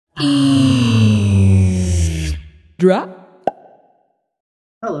Drop.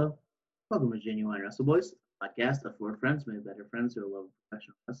 Hello, welcome to Genuine Wrestle Boys, a podcast of four friends made better friends who love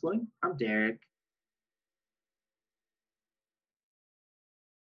professional wrestling. I'm Derek.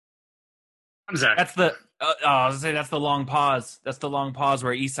 I'm Zach. That's the I was gonna say that's the long pause. That's the long pause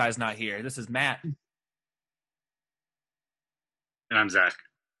where Esai's not here. This is Matt. And I'm Zach.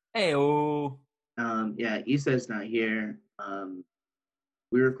 Hey, Yeah, Issa's not here.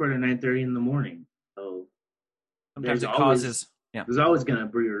 We record at 9:30 in the morning, so sometimes there's it causes. Yeah, there's always gonna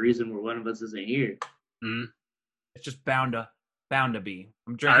be a reason where one of us isn't here. Mm-hmm. it's just bound to be.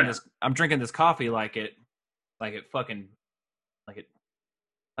 I'm drinking this coffee like it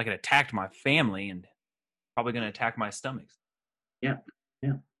attacked my family and probably gonna attack my stomach. Yeah.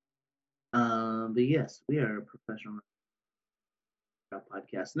 But yes, we are a professional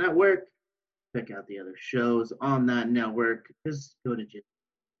podcast network. Check out the other shows on that network. Just go to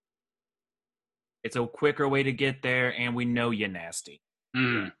It's a quicker way to get there, and we know you nasty.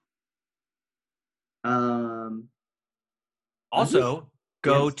 Mm. Also,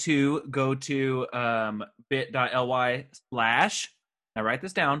 go to bit.ly/ now write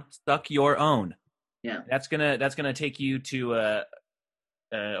this down, Stuck Your Own. Yeah. That's gonna take you to a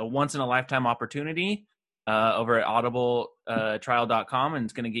once in a lifetime opportunity over at audibletrial.com, and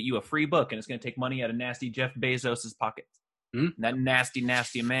it's gonna get you a free book, and it's gonna take money out of nasty Jeff Bezos's pockets. Mm. That nasty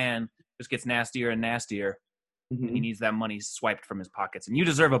man just gets nastier and nastier, and he needs that money swiped from his pockets. And you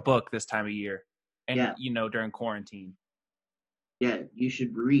deserve a book this time of year, and during quarantine. Yeah, you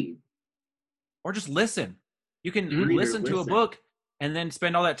should read. Or just listen. You can listen to a book and then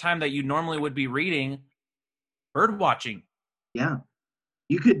spend all that time that you normally would be reading bird watching. Yeah.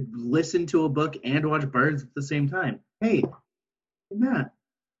 You could listen to a book and watch birds at the same time. Hey, Matt.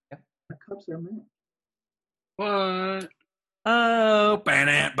 Yeah. The cups are Matt. What? Oh,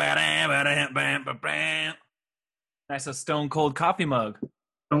 nice, a Stone Cold coffee mug.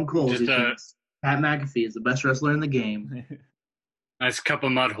 Stone Cold. Just, Pat McAfee is the best wrestler in the game. Nice cup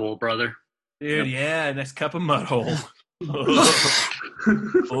of mud hole, brother. Dude, yeah, nice cup of mud hole.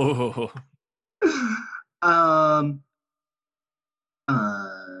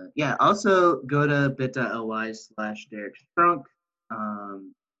 Yeah, also go to bit.ly/Derek's Trunk.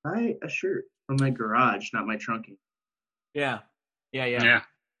 Buy a shirt from my garage, not my trunking. Yeah.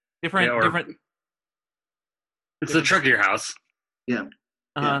 Different. It's the trunk of your house. Yeah.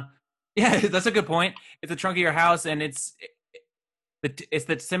 Yeah, that's a good point. It's the trunk of your house, and it's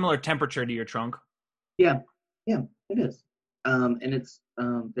the similar temperature to your trunk. Yeah, it is. And it's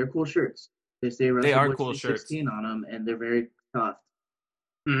they're cool shirts. They are cool shirts 16 on them, and they're very soft.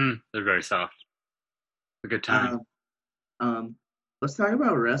 Mm-hmm. They're very soft. A good time. Let's talk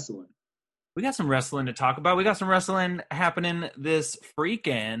about wrestling. We got some wrestling to talk about. We got some wrestling happening this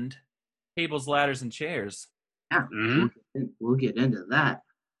freakend. Tables, ladders, and chairs. Yeah, we'll get into that.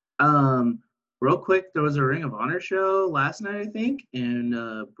 Real quick, there was a Ring of Honor show last night, I think, and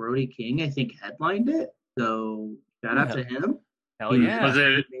Brody King, I think, headlined it. So shout out to him. Hell yeah! Was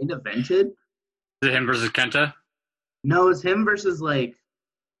it main evented? Is it him versus Kenta? No, it's him versus like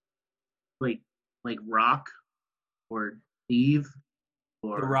Rock or Steve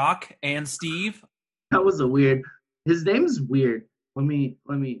or The Rock and Steve. That was a weird. His name's weird. Let me.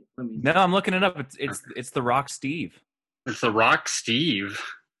 No, I'm looking it up. It's The Rock Steve. It's The Rock Steve.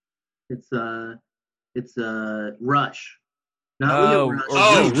 It's Rush. Not Leo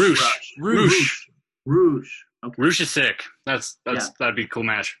Rush. Rouge. Okay. Rouge is sick. That'd be a cool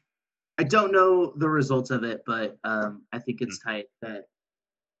match. I don't know the results of it, but I think it's tight that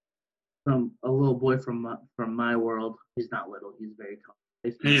from a little boy from my world. He's not little. He's very tall.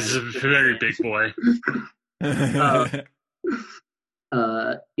 He's a very big boy.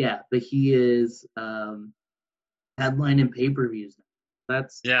 Yeah, but he is headlining pay-per-views.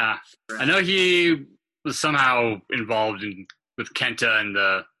 That's right. I know he was somehow involved with Kenta in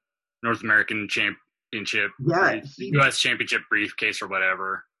the North American Championship, U.S. Championship briefcase or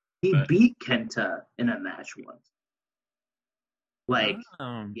whatever. He beat Kenta in a match once.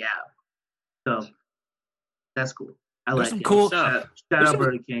 So that's cool. I like some cool stuff. Shout out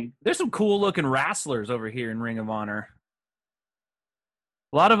Brody King. There's some cool looking wrestlers over here in Ring of Honor.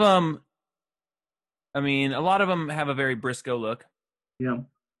 A lot of them have a very Briscoe look. Yeah.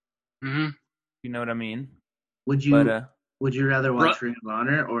 Mm-hmm. You know what I mean? Would you rather watch Ring of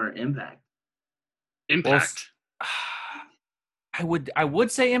Honor or Impact? Impact. Well, I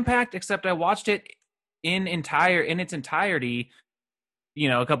would say Impact, except I watched it in its entirety,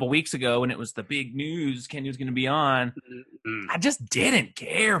 a couple weeks ago when it was the big news Kenny was going to be on. I just didn't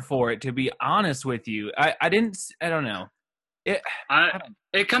care for it, to be honest with you. I don't know.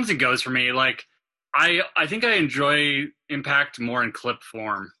 It comes and goes for me. Like, I think I enjoy Impact more in clip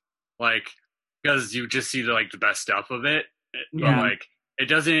form, like because you just see the best stuff of it. Yeah. But like, it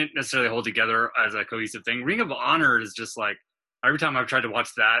doesn't necessarily hold together as a cohesive thing. Ring of Honor is just like every time I've tried to watch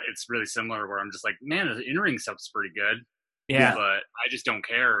that, it's really similar. Where I'm just like, man, the in-ring stuff's pretty good. Yeah, but I just don't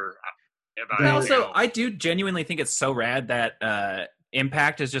care about But it. also, I do genuinely think it's so rad that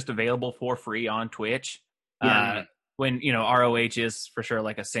Impact is just available for free on Twitch. Yeah. When ROH is for sure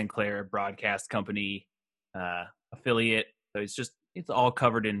like a Sinclair broadcast company affiliate, so it's all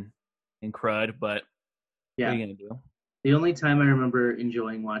covered in crud. But what are you gonna do? The only time I remember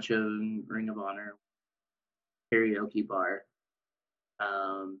enjoying watching Ring of Honor karaoke bar.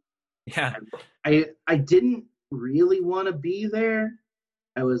 Yeah, I didn't really want to be there.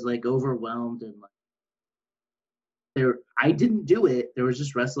 I was like overwhelmed and like there. I didn't do it. There was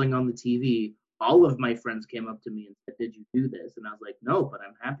just wrestling on the TV. All of my friends came up to me and said, "Did you do this?" And I was like, "No, but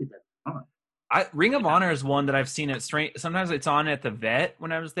I'm happy that it's on." Ring of Honor is one that I've seen it straight. Sometimes it's on at the vet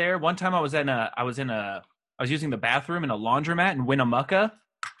when I was there. One time I was using the bathroom in a laundromat in Winnemucca,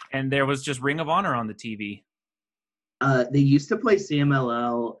 and there was just Ring of Honor on the TV. They used to play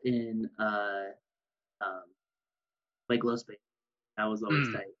CMLL in Lake Los Bay. That was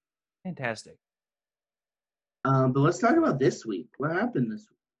always tight. Fantastic. But let's talk about this week. What happened this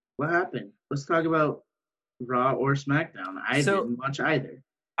week? What happened? Let's talk about Raw or SmackDown. I didn't watch either.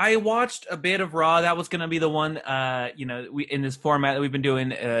 I watched a bit of Raw. That was going to be the one, we in this format that we've been doing.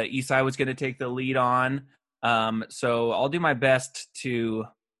 Isai was going to take the lead on. So I'll do my best to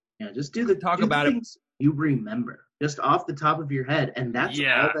just talk about it. You remember just off the top of your head, and that's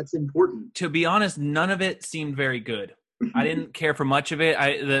all that's important. To be honest, none of it seemed very good. I didn't care for much of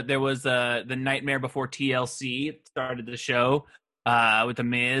it. There was the Nightmare Before TLC started the show with the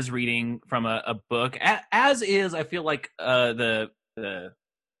Miz reading from a book. As is, I feel like the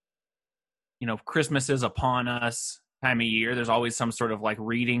Christmas is upon us time of year. There's always some sort of like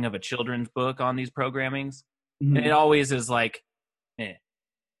reading of a children's book on these programmings, and it always is like,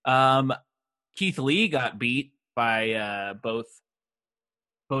 Keith Lee got beat by both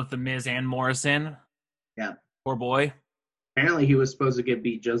the Miz and Morrison. Yeah, poor boy. Apparently, he was supposed to get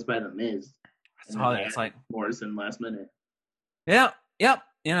beat just by the Miz. I saw that. It's like Morrison last minute. Yep.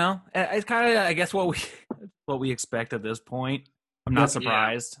 It's kind of, I guess, what we expect at this point. I'm not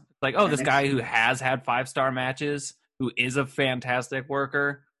surprised. It's like, this guy who has had 5-star matches, who is a fantastic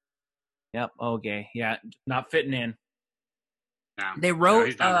worker. Yep. Okay. Yeah. Not fitting in. No, they wrote.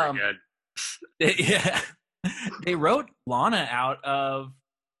 He's not very good. They wrote Lana out of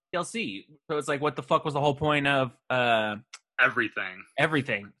TLC. So it's like, what the fuck was the whole point of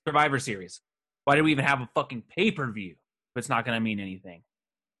everything Survivor Series? Why did we even have a fucking pay-per-view if it's not going to mean anything?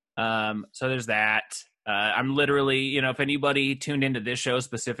 So there's that. I'm literally, if anybody tuned into this show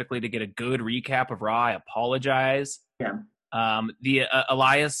specifically to get a good recap of Raw, I apologize. Yeah. The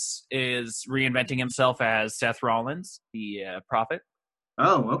Elias is reinventing himself as Seth Rollins, the Prophet.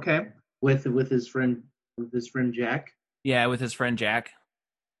 Oh, okay. With his friend Jack. Yeah, with his friend Jack,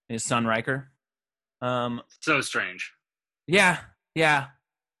 his son Riker. So strange. Yeah,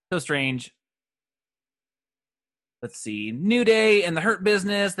 so strange. Let's see. New Day and the Hurt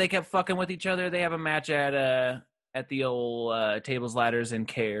Business. They kept fucking with each other. They have a match at the old Tables, Ladders, and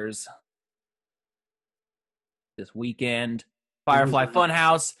Cares this weekend. Firefly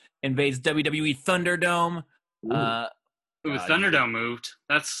Funhouse invades WWE Thunderdome. Thunderdome moved.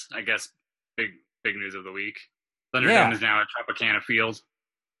 That's, I guess, big news of the week. Thunderdome is now at Tropicana Field.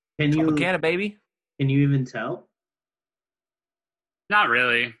 Tropicana, baby. Can you even tell? Not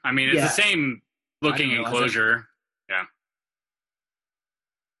really. I mean, it's the same looking enclosure.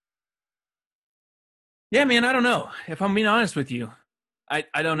 Yeah, man, I don't know. If I'm being honest with you, I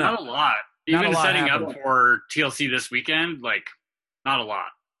don't know. Not a lot. Even setting up for TLC this weekend, not a lot.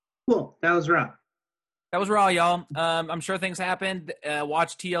 Cool. That was Raw. That was Raw, y'all. I'm sure things happened.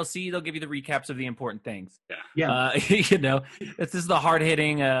 Watch TLC. They'll give you the recaps of the important things. Yeah. This is the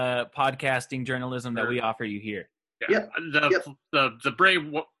hard-hitting podcasting journalism that we offer you here. Yeah. The Bray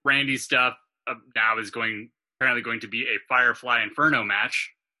Randy stuff now is apparently going to be a Firefly Inferno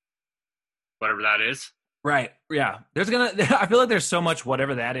match. Whatever that is. Right. Yeah. I feel like there's so much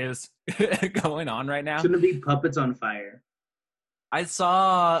whatever that is going on right now. It's going to be puppets on fire. I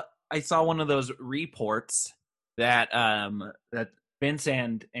saw one of those reports that that Vince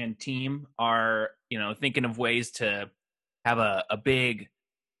and team are, thinking of ways to have a big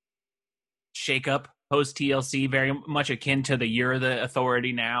shakeup post TLC, very much akin to the You're the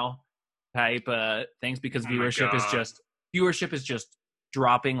Authority Now type things, because viewership is just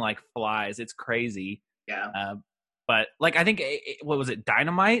dropping like flies. It's crazy. Yeah. But like, I think what was it?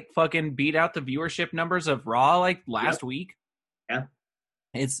 Dynamite fucking beat out the viewership numbers of Raw like last week. Yeah,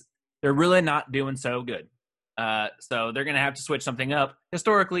 they're really not doing so good. So they're gonna have to switch something up.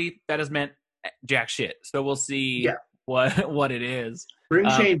 Historically, that has meant jack shit. So we'll see what it is. Bring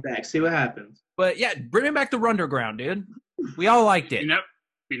Shane back, see what happens. But yeah, bring back the Runderground, dude. We all liked it.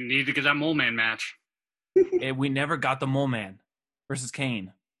 We need to get that Mole Man match. We never got the Mole Man versus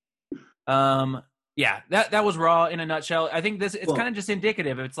Kane. Yeah, that was Raw in a nutshell. I think it's kind of just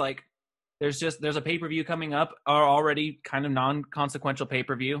indicative. It's like there's a pay-per-view coming up, or already kind of non-consequential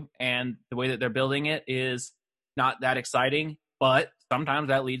pay-per-view, and the way that they're building it is not that exciting, but sometimes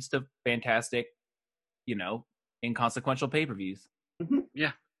that leads to fantastic, inconsequential pay-per-views. Mm-hmm.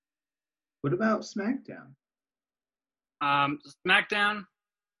 Yeah. What about SmackDown? SmackDown,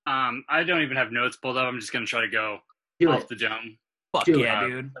 I don't even have notes pulled up. I'm just going to try to go off the dome. Fuck yeah,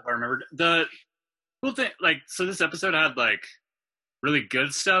 dude. If I remember. The cool thing, so this episode had, really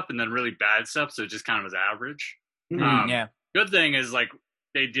good stuff and then really bad stuff, so it just kind of was average. Yeah. Good thing is,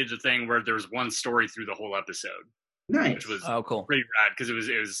 they did the thing where there was one story through the whole episode. Nice. Which was cool. Pretty rad, because it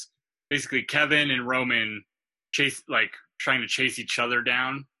was basically Kevin and Roman trying to chase each other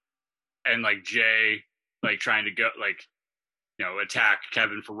down, and, Jay, trying to go, attack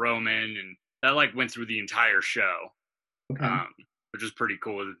Kevin for Roman, and that, went through the entire show. Okay. Which was pretty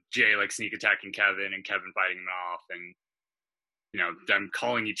cool. Jay, sneak attacking Kevin and Kevin fighting him off, and, them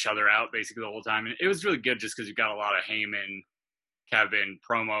calling each other out basically the whole time. And it was really good just because you got a lot of Heyman, Kevin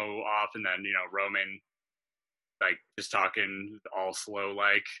promo off, and then, Roman, just talking all slow,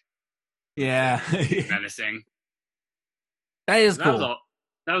 yeah, menacing. That is cool.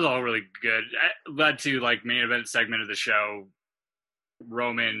 That was all really good. It led to, main event segment of the show,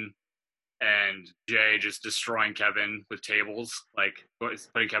 Roman and Jay just destroying Kevin with tables,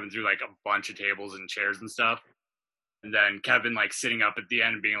 putting Kevin through, a bunch of tables and chairs and stuff. And then Kevin, sitting up at the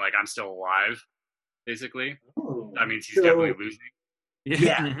end being I'm still alive, basically. Oh, that means he's definitely losing.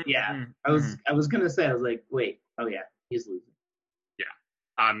 Yeah. I was going to say, I was like, wait, oh yeah, he's losing.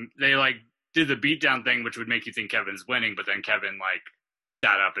 Yeah. They, did the beatdown thing, which would make you think Kevin's winning, but then Kevin,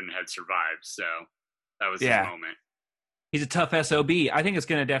 sat up and had survived, so that was his moment. He's a tough SOB. I think it's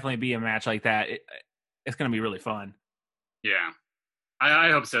going to definitely be a match like that. It's going to be really fun. Yeah.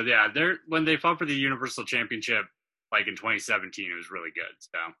 I hope so, yeah. When they fought for the Universal Championship, in 2017, it was really good,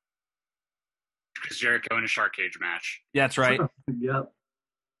 so. Chris Jericho in a shark cage match. Yeah, that's right. Yep.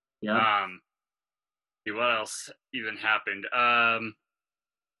 See what else even happened.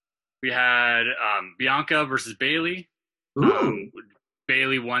 We had Bianca versus Bayley.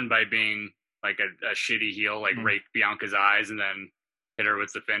 Bayley won by being a shitty heel, rake Bianca's eyes and then hit her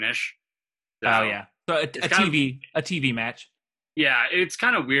with the finish. So, oh yeah, so a TV match. Yeah, it's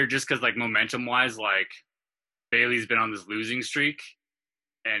kind of weird just because momentum wise, Bayley's been on this losing streak,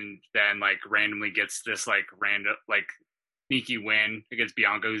 and then randomly gets this random sneaky win against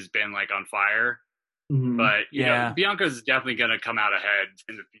Bianca, who's been on fire. Mm-hmm. But you know, Bianca's definitely gonna come out ahead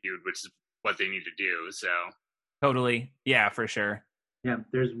in the feud, which is what they need to do. So totally, yeah, for sure. Yeah,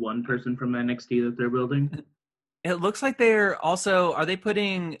 there's one person from NXT that they're building. It looks like are they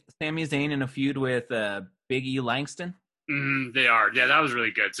putting Sami Zayn in a feud with Big E Langston? They are. Yeah, that was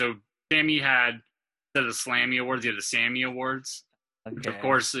really good. So Sami had the Slammy Awards, he had the Sammy Awards. Okay. Which of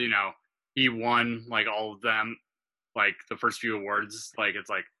course, he won all of them, the first few awards.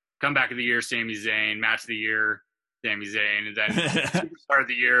 It's comeback of the year, Sami Zayn, match of the year, Sami Zayn, and then superstar of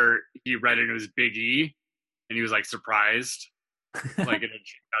the year, he read it was Big E, and he was surprised. It had gotten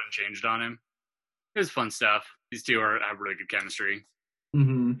changed on him. It was fun stuff. These two have really good chemistry.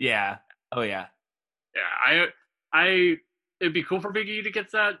 Mm-hmm. Yeah. Oh yeah. Yeah. I it'd be cool for Big E to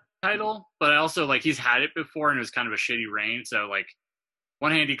get that title, but I also he's had it before and it was kind of a shitty reign. So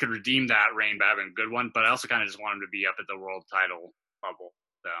one hand he could redeem that reign by having a good one, but I also kind of just want him to be up at the world title level.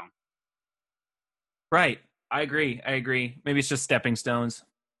 So. Right. I agree. Maybe it's just stepping stones.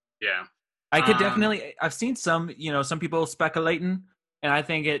 Yeah. I could definitely. I've seen some people speculating, and I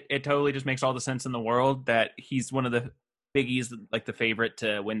think it totally just makes all the sense in the world that he's one of the Biggies, the favorite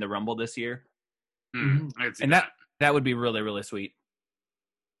to win the Rumble this year. I could see and that would be really, really sweet.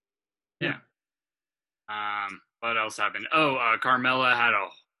 Yeah. What else happened? Carmella had a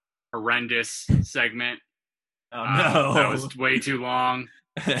horrendous segment. Oh no, that was way too long,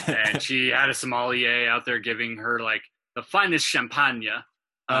 and she had a sommelier out there giving her the finest champagne.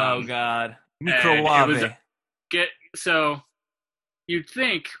 Oh God, microwave. So you'd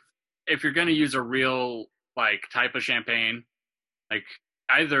think if you're going to use a real type of champagne,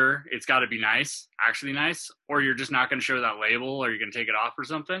 either it's got to be nice, actually nice, or you're just not going to show that label, or you're going to take it off or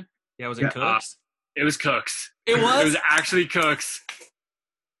something. Yeah, was it Cook's? It was Cooks. It was? It was actually Cooks.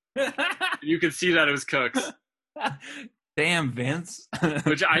 You could see that it was Cooks. Damn, Vince.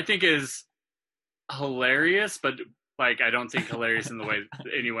 Which I think is hilarious, but like I don't think hilarious in the way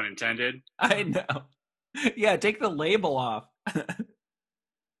anyone intended. I know. Yeah, take the label off.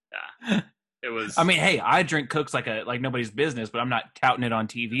 Yeah. It was. I mean, hey, I drink Cooks like nobody's business, but I'm not touting it on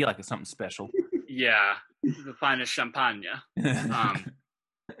TV like it's something special. Yeah, the finest champagne.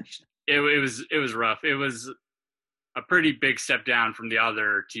 It was rough. It was a pretty big step down from the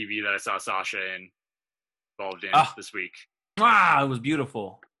other TV that I saw Sasha involved in this week. Wow, it was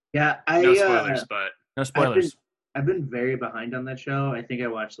beautiful. Yeah, no spoilers, but no spoilers. I've been very behind on that show. I think I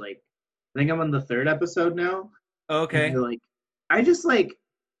watched I think I'm on the 3rd episode now. Okay. I just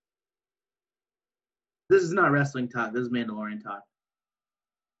this is not wrestling talk. This is Mandalorian talk.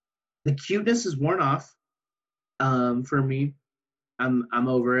 The cuteness is worn off. For me, I'm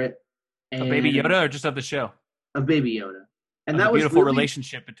over it. And a Baby Yoda, or just of the show? Of Baby Yoda, and that was beautiful really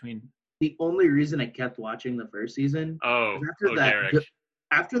relationship between. The only reason I kept watching the first season. Derek.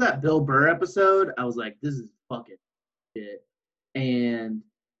 After that Bill Burr episode, I was like, this is fucking shit. And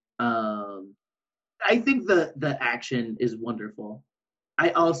I think the action is wonderful.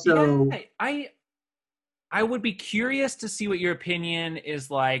 I also I would be curious to see what your opinion is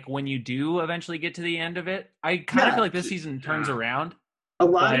like when you do eventually get to the end of it. I kind of feel like this season turns around. A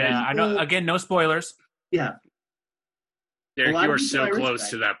lot. Yeah, I know. Again, no spoilers. Yeah. Derek, you are so close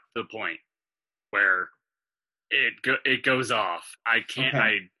to the point where it goes off. I can't.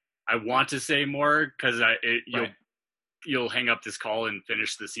 Okay. I want to say more because you'll hang up this call and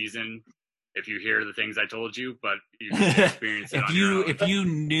finish the season if you hear the things I told you, but you can experience it if you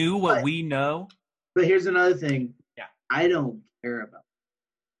knew what we know. But here's another thing. Yeah. I don't care about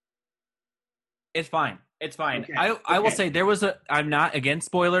it. It's fine. It's fine. Okay. I will say I'm not, again,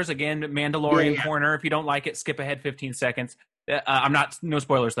 spoilers, again, Mandalorian corner. If you don't like it, skip ahead 15 seconds. No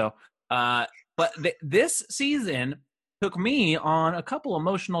spoilers though. But this season took me on a couple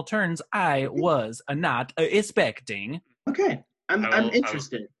emotional turns I was not expecting. Okay. I'm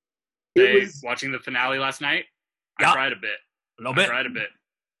interested. Watching the finale last night, I cried a bit. I cried a bit.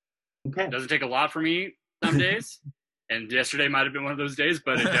 Okay. It doesn't take a lot for me some days, and yesterday might have been one of those days,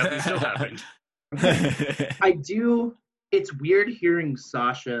 but it definitely still happened. I do. It's weird hearing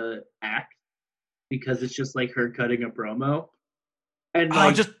Sasha act because it's just like her cutting a promo. And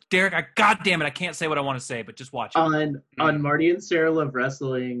Derek, God damn it, I can't say what I want to say, but just watch it. On Marty and Sarah Love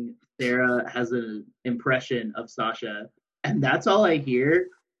Wrestling, Sarah has an impression of Sasha, and that's all I hear.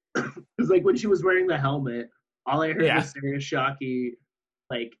 It's like when she was wearing the helmet, all I heard was Sarah Shockey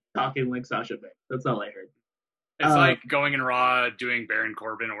talking like Sasha Banks. That's all I heard. It's like going in Raw, doing Baron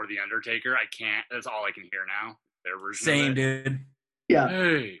Corbin or The Undertaker. I can't. That's all I can hear now. Their version Same, of it. dude. Yeah.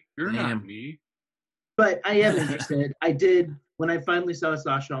 Hey, you're not me. But I am interested. I did, when I finally saw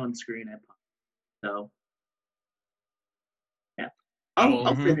Sasha on screen, I popped. So, yeah.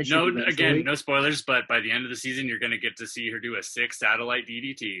 I'll finish it again, no spoilers, but by the end of the season, you're going to get to see her do a 6 satellite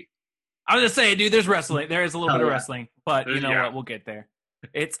DDT. I was just saying, dude, there's wrestling. There is a little bit of wrestling, but you know what? We'll get there.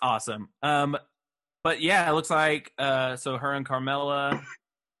 It's awesome. But yeah, it looks like so her and Carmella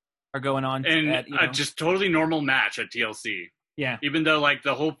are going on and just totally normal match at TLC. Yeah. Even though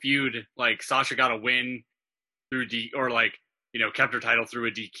the whole feud, Sasha got a win through kept her title through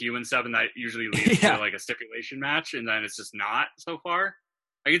a DQ and stuff, and that usually leads to a stipulation match, and then it's just not so far.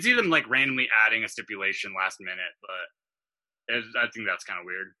 I can see them randomly adding a stipulation last minute, but I think that's kind of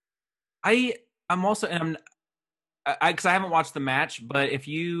weird. I'm also, and because I haven't watched the match, but if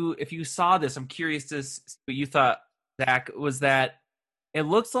you saw this, I'm curious to see what you thought, Zach. Was that it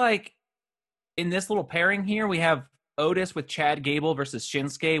looks like in this little pairing here we have Otis with Chad Gable versus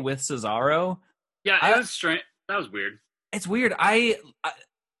Shinsuke with Cesaro. Yeah, that was strange. That was weird. It's weird. I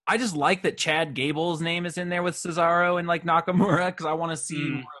just like that Chad Gable's name is in there with Cesaro and Nakamura because I want to see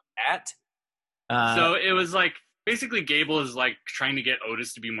more of that. So it was basically Gable is trying to get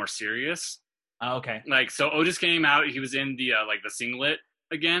Otis to be more serious. Oh, okay. So Otis came out. He was in the the singlet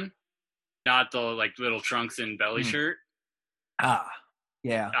again, not the little trunks and belly shirt.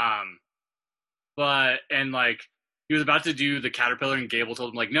 Yeah. But he was about to do the caterpillar, and Gable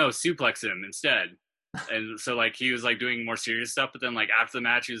told him no, suplex him instead. And so he was doing more serious stuff. But then after the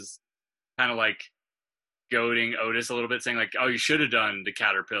match, he was kind of goading Otis a little bit, saying oh, you should have done the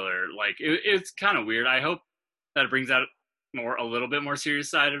caterpillar. It's kind of weird. I hope that it brings out a little bit more serious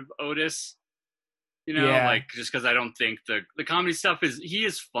side of Otis. Just because I don't think the comedy stuff he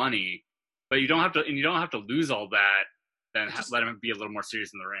is funny, but you don't have to lose all that. Then let him be a little more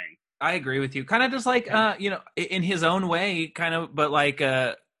serious in the ring. I agree with you. Kind of just in his own way, kind of, but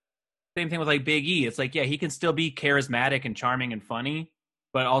same thing with like Big E. It's like, yeah, he can still be charismatic and charming and funny,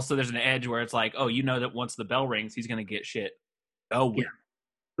 but also there's an edge where it's like, oh, you know that once the bell rings, he's gonna get shit. Oh, Yeah.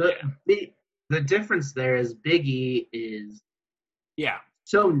 But the difference there is Big E is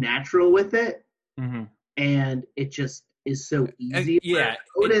so natural with it, and it just is so easy.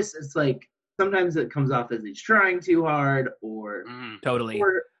 Otis, it's like sometimes it comes off as he's trying too hard, or totally,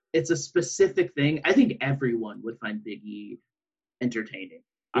 or it's a specific thing. I think everyone would find Big E entertaining.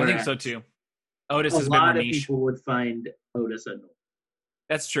 I think so too. Otis has a been lot more of niche. people would find Otis annoying.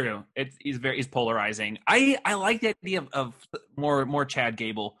 That's true. He's polarizing. I like the idea of more Chad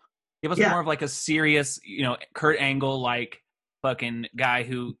Gable. Give us more of like a serious, Kurt Angle like fucking guy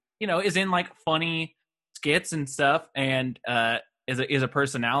who, is in like funny skits and stuff and is a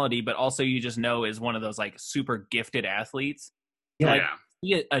personality, but also you just know is one of those like super gifted athletes.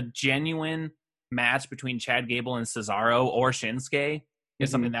 See a genuine match between Chad Gable and Cesaro or Shinsuke is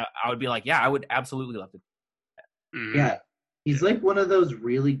something that I would be like, I would absolutely love to do that. Yeah. He's like one of those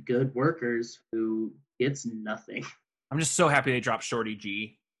really good workers who gets nothing. I'm just so happy they dropped Shorty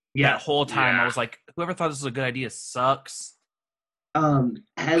G. Yeah. That whole time I was like, whoever thought this was a good idea sucks. Well,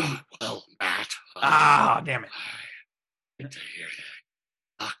 Matt. Damn it. I hate to hear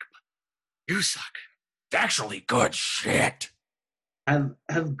that. Suck. You suck. It's actually good shit. Have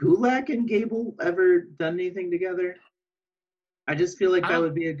Gulak and Gable ever done anything together? I just feel like that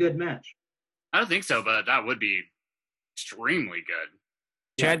would be a good match. I don't think so, but that would be extremely good.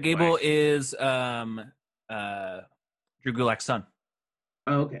 Chad Gable is Drew Gulak's son.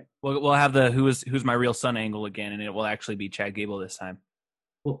 Oh, okay. We'll have the who's my real son angle again, and it will actually be Chad Gable this time.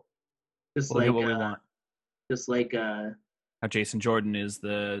 Well, we'll get what we want. Just like how Jason Jordan is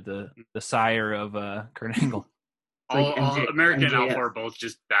the sire of Kurt Angle. All American and Alpha are both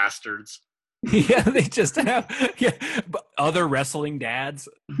just bastards. Yeah, they just have other wrestling dads.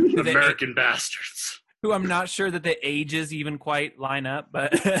 American bastards. Who I'm not sure that the ages even quite line up,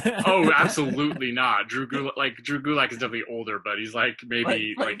 but oh, absolutely not. Drew Gulak is definitely older, but he's like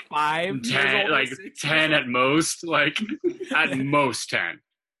maybe like 5, 10, like 10 at most, like at most 10.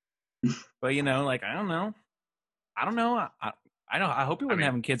 But I don't know. I hope he wasn't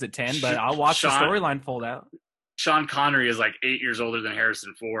having kids at 10, but I'll watch the storyline fold out. Sean Connery is like 8 years older than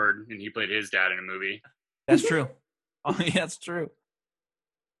Harrison Ford, and he played his dad in a movie. That's true. Oh, yeah, that's true.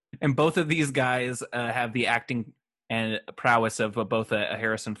 And both of these guys have the acting and prowess of both a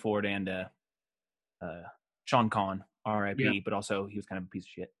Harrison Ford and Sean Conn, R.I.P. Yeah. But also he was kind of a piece of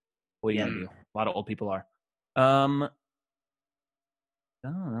shit. What are you gonna do? A lot of old people are. Most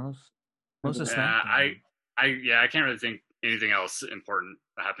of SmackDown. I can't really think anything else important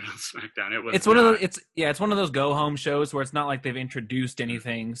that happened on SmackDown. It's one of those go home shows where it's not like they've introduced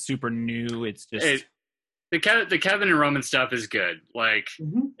anything super new. It's just the Kevin and Roman stuff is good. Like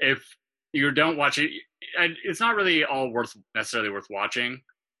if you don't watch it, it's not really all necessarily worth watching,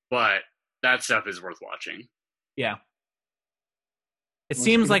 but that stuff is worth watching. Yeah. It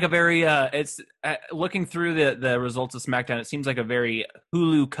seems like a very it's looking through the results of SmackDown. It seems like a very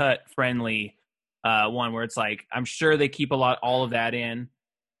Hulu cut friendly one where it's like I'm sure they keep all of that in.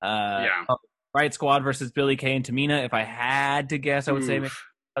 Riot Squad versus Billie Kay and Tamina. If I had to guess, I would say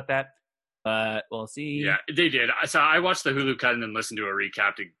about that. But we'll see. Yeah, they did. So I watched the Hulu cut and then listened to a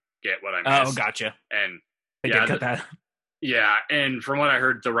recap to get what I missed. Oh, gotcha. And they did cut that. Yeah, and from what I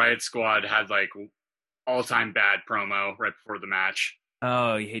heard, the Riot Squad had like all-time bad promo right before the match.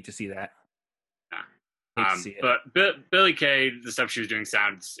 Oh, you hate to see that. Yeah. Hate to see it. But Billie Kay, the stuff she was doing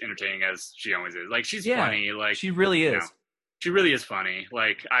sounds entertaining as she always is. Like she's funny. Like she really is. She really is funny.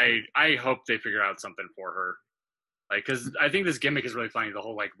 Like I hope they figure out something for her. Like, because I think this gimmick is really funny. The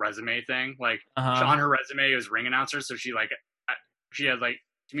whole like resume thing. Like on her resume is ring announcer, so she had like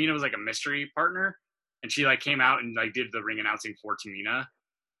Tamina was like a mystery partner, and she like came out and like did the ring announcing for Tamina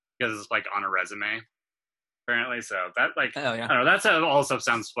because it's like on her resume. Apparently, so that like I don't know. That's how all stuff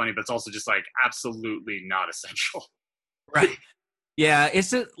sounds funny, but it's also just like absolutely not essential. Right? Yeah,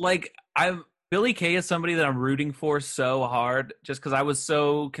 it's just like Billie Kay is somebody that I'm rooting for so hard, just because I was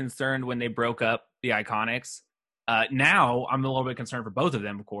so concerned when they broke up the Iconics. Now I'm a little bit concerned for both of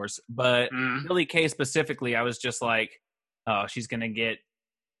them, of course, but Billie Kay specifically, I was just like, oh, she's gonna get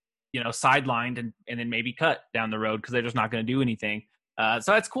sidelined and then maybe cut down the road because they're just not going to do anything.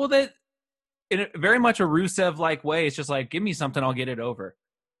 So it's cool that in very much a Rusev-like way, it's just like, give me something, I'll get it over.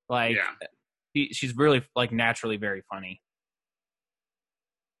 Like, she's really, like, naturally very funny.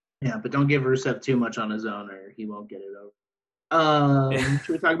 Yeah, but don't give Rusev too much on his own or he won't get it over. Should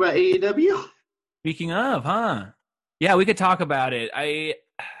we talk about AEW? Speaking of, yeah, we could talk about it. I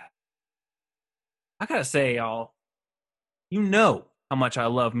gotta say, y'all, how much I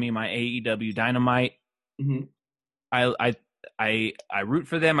love me my AEW Dynamite. Mhm. I root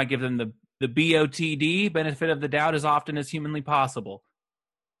for them. I give them the BOTD, benefit of the doubt, as often as humanly possible.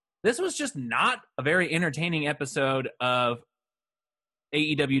 This was just not a very entertaining episode of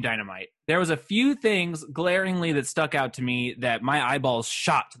AEW Dynamite. There was a few things glaringly that stuck out to me that my eyeballs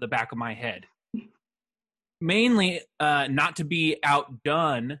shot to the back of my head. Mainly, not to be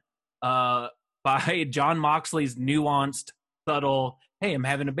outdone by Jon Moxley's nuanced, subtle, hey, I'm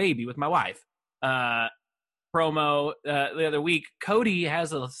having a baby with my wife promo the other week. Cody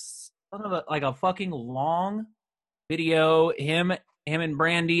has a fucking long video, him and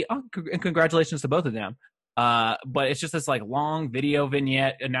Brandy. Oh, and congratulations to both of them. But it's just this like long video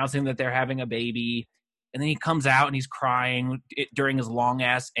vignette announcing that they're having a baby, and then he comes out and he's crying during his long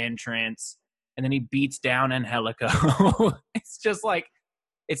ass entrance, and then he beats down Angelico. It's just like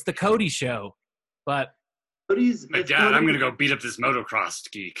it's the Cody show, but Dad, I'm gonna go beat up this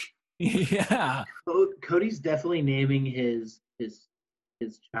motocross geek. Yeah, Cody's definitely naming his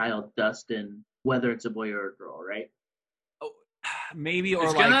child Dustin, whether it's a boy or a girl, right? Oh, maybe, or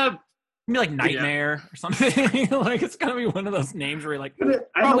It's like gonna maybe like Nightmare or something. Like it's gonna be one of those names where you're like,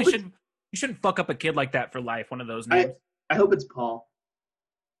 I probably hope you shouldn't fuck up a kid like that for life. One of those names. I hope it's Paul.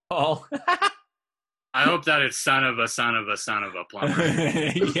 Paul. I hope that it's son of a son of a son of a plumber.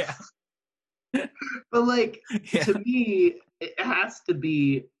 Yeah. But like Yeah. to me, it has to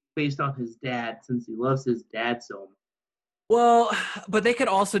be based on his dad, since he loves his dad so much. Well, but they could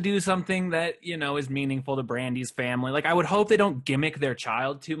also do something that, is meaningful to Brandy's family. Like, I would hope they don't gimmick their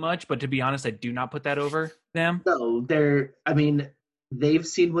child too much, but to be honest, I do not put that over them. No, they've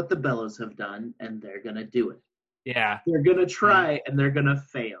seen what the Bellas have done, and they're gonna do it. Yeah. They're gonna try, and they're gonna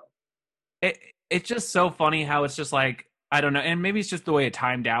fail. It's just so funny how it's just like, I don't know, and maybe it's just the way it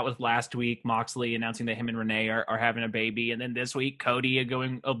timed out with last week, Moxley announcing that him and Renee are having a baby, and then this week, Cody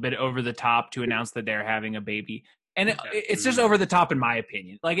going a bit over the top to announce that they're having a baby. And it's just over the top in my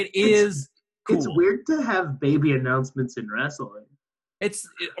opinion. Like, it is cool. It's weird to have baby announcements in wrestling.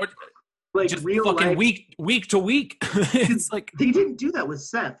 Like just real fucking life, week to week. It's like they didn't do that with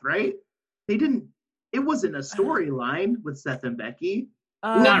Seth, right? They didn't. It wasn't a storyline with Seth and Becky.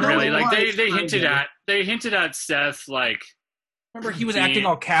 Not really. Like they hinted at Seth. Like, remember he was acting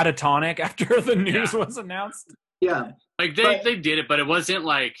all catatonic after the news was announced. Yeah, like they did it, but it wasn't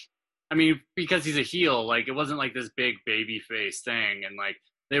like. I mean, because he's a heel, like it wasn't like this big baby face thing, and like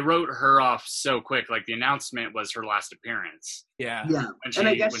they wrote her off so quick. Like the announcement was her last appearance. Yeah. And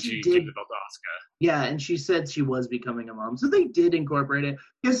I guess she did. Gave the belt to Asuka. Yeah, and she said she was becoming a mom, so they did incorporate it.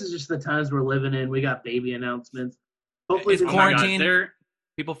 I guess it's just the times we're living in. We got baby announcements. Hopefully, it's quarantine.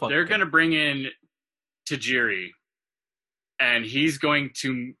 They're gonna bring in Tajiri, and he's going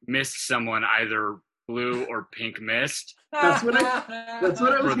to mist someone either blue or pink mist. That's what I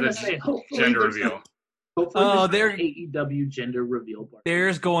was going to say. Hopefully gender reveal. Hopefully there's AEW gender reveal party.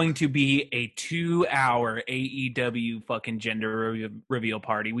 There's going to be a 2-hour AEW fucking gender reveal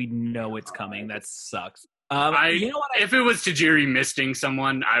party. We know it's coming. That sucks. You know what? If it was Tajiri misting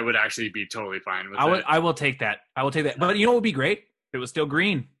someone, I would actually be totally fine with it. I will take that. But you know what would be great? If it was still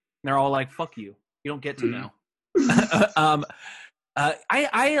green. And they're all like, fuck you. You don't get to know.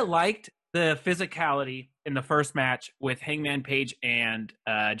 I liked the physicality in the first match with Hangman Page and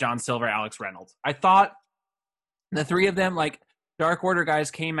John Silver, Alex Reynolds. I thought the three of them, like Dark Order guys,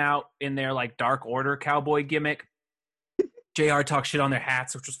 came out in their like Dark Order cowboy gimmick. JR talked shit on their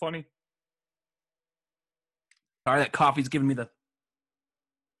hats, which was funny. Sorry, that coffee's giving me the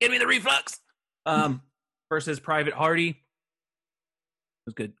reflux. Versus Private Hardy. It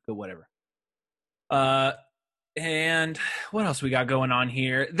was good, whatever. And what else we got going on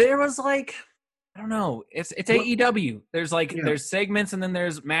here? There was like, I don't know. It's AEW. There's like there's segments and then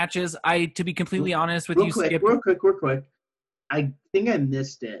there's matches. To be completely honest with you, real quick. I think I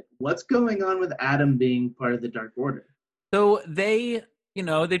missed it. What's going on with Adam being part of the Dark Order? So they've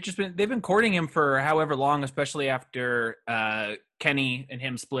been courting him for however long, especially after Kenny and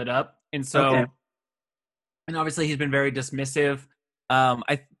him split up, and so and obviously he's been very dismissive.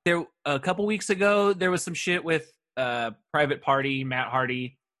 There a couple weeks ago there was some shit with Private Party, Matt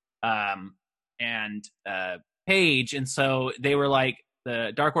Hardy, and Paige, and so they were like,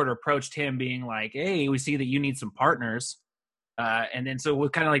 the Dark Order approached him being like, hey, we see that you need some partners, and then so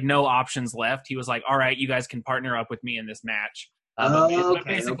with kind of like no options left, he was like, all right, you guys can partner up with me in this match, but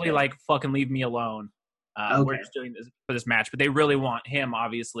basically like fucking leave me alone. We're just doing this for this match, but they really want him,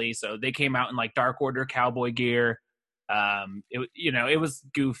 obviously, so they came out in like Dark Order cowboy gear. It was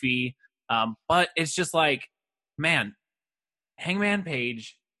goofy, but it's just like, man, Hangman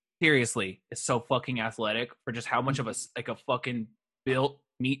Page seriously is so fucking athletic for just how much of a fucking built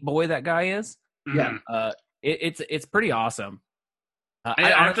meat boy that guy is. Yeah. It's pretty awesome. I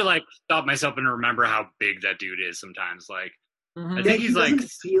have to like stop myself and remember how big that dude is sometimes. Like, I Yeah, think he he's like doesn't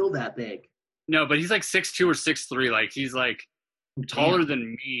feel that big. no, but he's like 6'2" or 6'3". Like he's like taller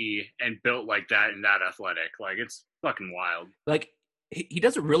than me and built like that and that athletic. Like it's fucking wild. Like he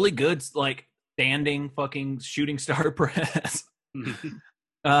does a really good like standing fucking shooting star press.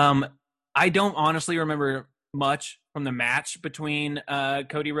 I don't honestly remember much from the match between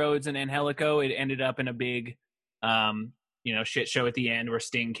Cody Rhodes and Angelico. It ended up in a big shit show at the end where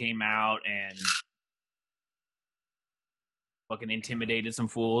Sting came out and fucking intimidated some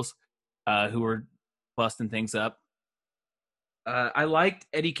fools who were busting things up. I liked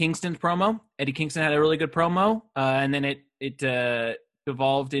Eddie Kingston's promo. Eddie Kingston had a really good promo, and then it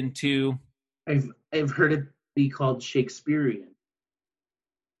evolved into. I've heard it be called Shakespearean.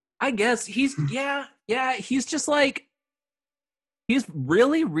 I guess he's he's just like he's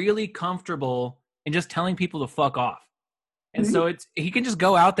really really comfortable in just telling people to fuck off, and so he can just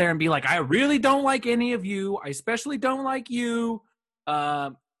go out there and be like, I really don't like any of you. I especially don't like you.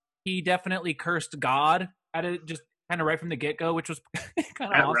 He definitely cursed God at it just kind of right from the get go, which was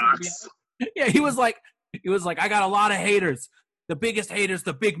kind of awesome. Rocks. Yeah, he was like, I got a lot of haters. The biggest haters,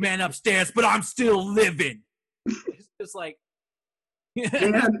 the big man upstairs, but I'm still living. It's just like.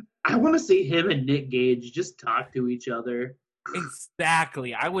 Man, I want to see him and Nick Gage just talk to each other.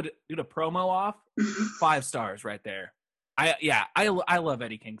 Exactly. I would do the promo off. 5 stars right there. I love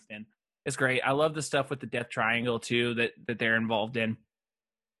Eddie Kingston. It's great. I love the stuff with the Death Triangle too that they're involved in.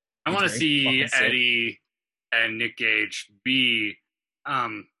 I want to see Eddie and Nick Gage be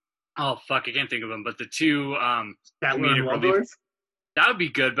I can't think of them, but the two comedic relief. That would be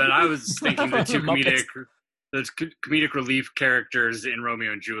good, but I was thinking the two comedic relief characters in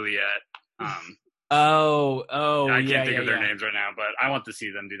Romeo and Juliet. I can't think of their names right now, but I want to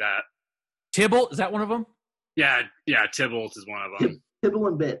see them do that. Tybalt, is that one of them? Yeah, Tybalt is one of them. Tibble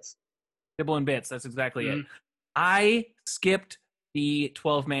and Bits. Tibble and Bits, that's exactly it. I skipped the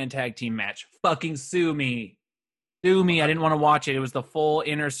 12-man tag team match. Fucking sue me. Sue me. I didn't want to watch it. It was the full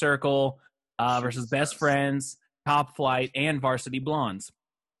Inner Circle versus Best Friends, Top Flight, and Varsity Blondes.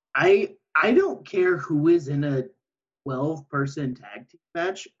 I don't care who is in a 12-person tag team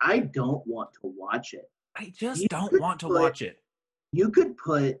match. I don't want to watch it. I just don't want to watch it. You could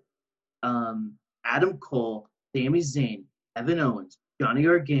put Adam Cole, Sami Zayn, Kevin Owens, Johnny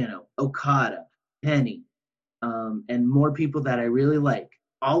Gargano, Okada, Penny, and more people that I really like,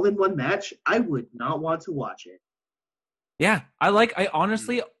 all in one match. I would not want to watch it. Yeah, I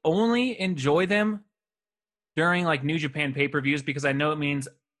honestly only enjoy them during like New Japan pay-per-views because I know it means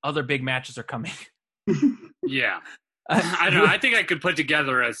other big matches are coming. Yeah. I don't know. I think I could put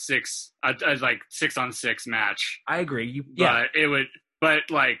together a 6-on-6 match. I agree. You've got to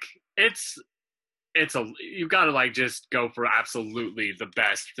like just go for absolutely the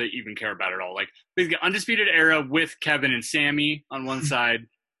best to even care about it all. Like basically Undisputed Era with Kevin and Sammy on one side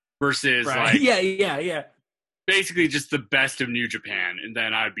versus yeah. Basically just the best of New Japan, and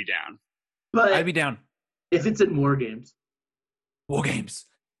then I'd be down. But I'd be down. If it's in War Games. War Games.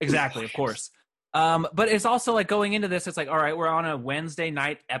 Exactly, of course. But it's also like going into this, it's like, all right, we're on a Wednesday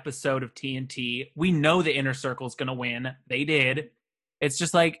night episode of TNT. We know the Inner Circle's going to win. They did. It's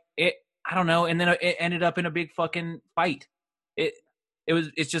just like, I don't know. And then it ended up in a big fucking fight.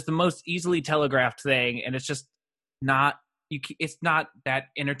 It's just the most easily telegraphed thing. And it's just not, it's not that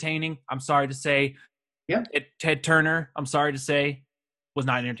entertaining. I'm sorry to say. Yeah. Ted Turner, I'm sorry to say, was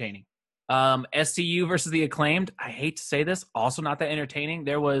not entertaining. SCU versus the Acclaimed, I hate to say this, also not that entertaining.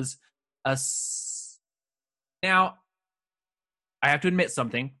 There was now I have to admit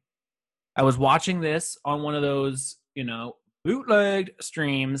something. I was watching this on one of those, bootlegged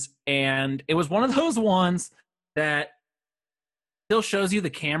streams, and it was one of those ones that still shows you the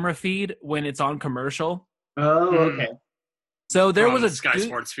camera feed when it's on commercial. Oh, okay. So there was a Sky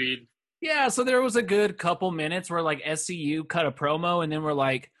Sports feed. Yeah, so there was a good couple minutes where like SCU cut a promo and then we're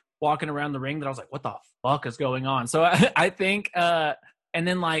like walking around the ring that I was like, what the fuck is going on? So I think, and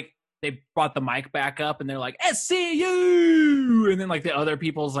then like they brought the mic back up and they're like, SCU! And then like the other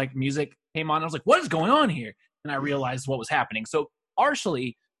people's like music came on. I was like, what is going on here? And I realized what was happening. So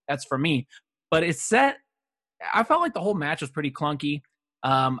partially that's for me, but I felt like the whole match was pretty clunky.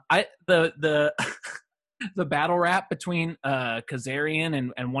 The battle rap between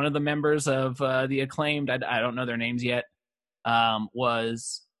Kazarian and one of the members of the Acclaimed, I don't know their names yet,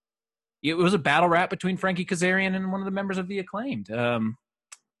 was a battle rap between Frankie Kazarian and one of the members of the Acclaimed.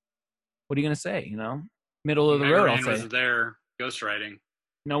 What are you going to say, Middle of the road, I'll say. Was there ghostwriting.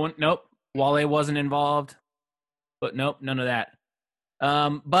 Nope. Wale wasn't involved, but nope, none of that.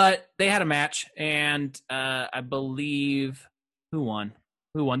 But they had a match, and I believe who won?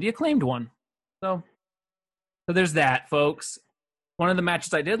 Who won? The Acclaimed won. So there's that, folks. One of the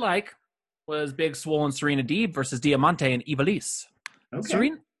matches I did like was Big Swole and Serena Deeb versus Diamante and Ivelisse.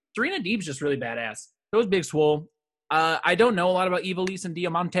 Okay. Serena Deeb's just really badass. So was Big Swole. I don't know a lot about Ivelisse and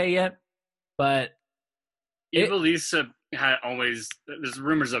Diamante yet, but Ivelisse had always, there's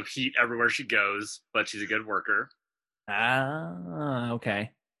rumors of heat everywhere she goes, but she's a good worker.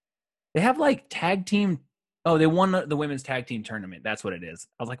 Okay. They have like tag team. Oh, they won the women's tag team tournament. That's what it is.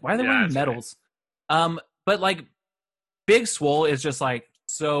 I was like, why are they winning medals? Right. But like Big Swole is just like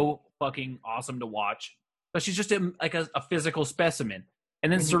so fucking awesome to watch. But she's just like a physical specimen.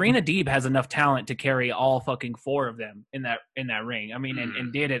 And then Serena Deeb has enough talent to carry all fucking four of them in that ring. I mean,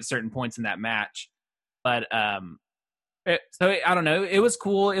 and did at certain points in that match. But so I don't know. It was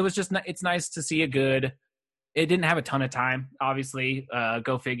cool. It was just it's nice to see a good. It didn't have a ton of time, obviously.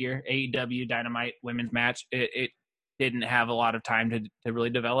 Go figure. AEW Dynamite women's match. It didn't have a lot of time to really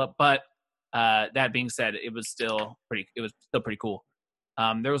develop. But that being said, it was still pretty cool.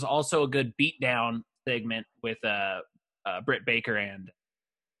 There was also a good beatdown segment with Britt Baker and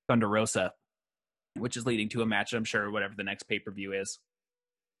Thunder Rosa, which is leading to a match, I'm sure, whatever the next pay-per-view is.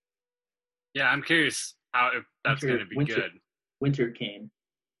 Yeah, I'm curious if that's going to be good. Winter came.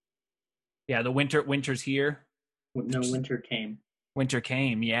 Yeah, the winter's here. No, winter came. Winter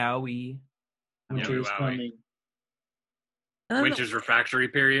came, yeah, Winter is coming. Winter's refractory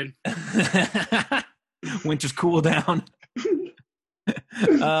period. Winter's cool down.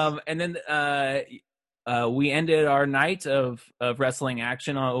 And then we ended our night of wrestling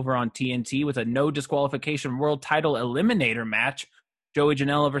action over on TNT with a no disqualification world title eliminator match. Joey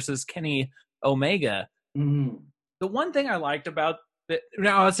Janela versus Kenny Omega. Mm-hmm. The one thing I liked about it,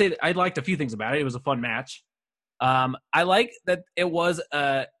 now I'd say I liked a few things about it. It was a fun match. I like that it was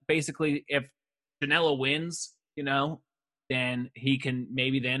basically if Janela wins, then he can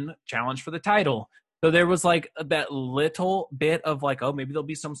maybe then challenge for the title. So there was like that little bit of like, oh, maybe there'll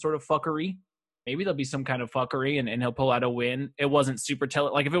be some sort of fuckery. Maybe there'll be some kind of fuckery and he'll pull out a win. It wasn't super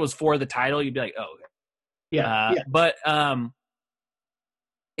like if it was for the title, you'd be like, oh, yeah. But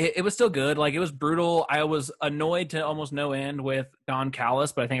it was still good. Like it was brutal. I was annoyed to almost no end with Don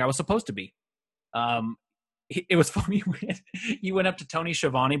Callis, but I think I was supposed to be. It was funny when he went up to Tony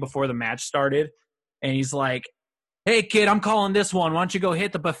Schiavone before the match started, and he's like, "Hey kid, I'm calling this one. Why don't you go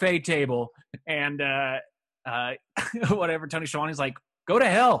hit the buffet table?" And whatever. Tony Schiavone's like, "Go to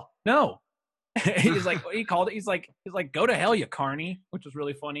hell." No. He's like, he called it. He's like, "Go to hell, you carny," which was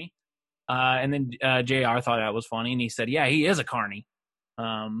really funny. And then JR thought that was funny, and he said, "Yeah, he is a carny."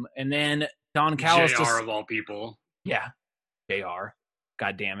 And then Don Callis JR of all people. Yeah, JR.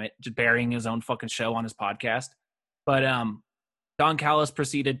 God damn it. Just burying his own fucking show on his podcast. But Don Callis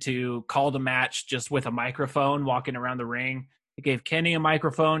proceeded to call the match just with a microphone walking around the ring. He gave Kenny a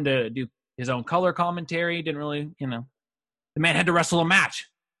microphone to do his own color commentary. Didn't really, the man had to wrestle a match.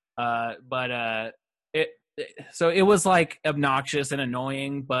 So it was like obnoxious and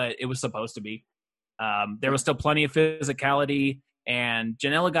annoying, but it was supposed to be. There was still plenty of physicality. And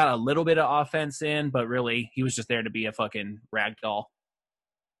Janela got a little bit of offense in, but really, he was just there to be a fucking ragdoll.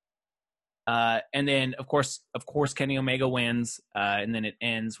 And then, of course, Kenny Omega wins, and then it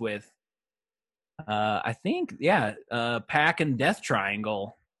ends with, I think, Pac and Death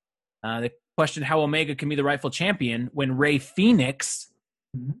Triangle. They questioned how Omega can be the rightful champion when Rey Fenix,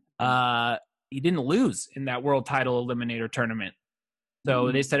 he didn't lose in that world title eliminator tournament.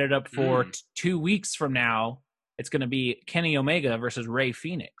 So they set it up for 2 weeks from now. It's going to be Kenny Omega versus Rey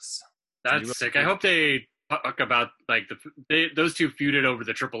Fenix. That's sick. I hope they talk about like those two feuded over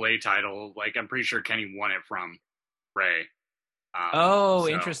the AAA title. Like I'm pretty sure Kenny won it from Rey.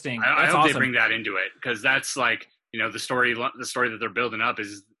 Interesting. I hope awesome. They bring that into it because that's like the story that they're building up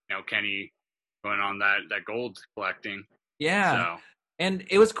is Kenny going on that gold collecting. Yeah, so. And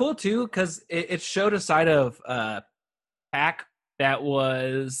it was cool too because it showed a side of Pac that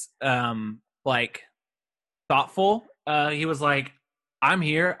was like thoughtful. He was like, I'm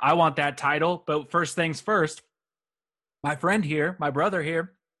here. I want that title. But first things first, my friend here, my brother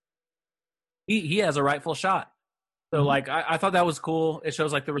here, he has a rightful shot. So like, I thought that was cool. It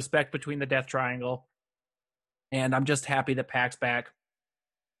shows like the respect between the Death Triangle. And I'm just happy that Pac's back.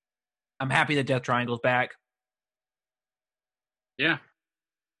 I'm happy that Death Triangle's back. Yeah.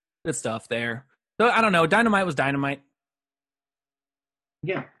 Good stuff there. So I don't know. Dynamite was Dynamite.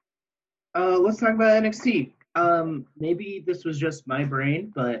 Yeah. Let's talk about NXT. Maybe this was just my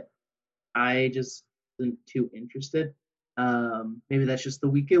brain, but I just wasn't too interested. Maybe that's just the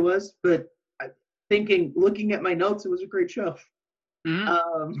week it was, but looking at my notes, it was a great show.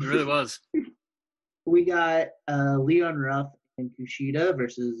 It really was. We got Leon Ruff and Kushida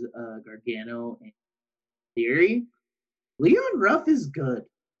versus Gargano and Theory. Leon Ruff is good.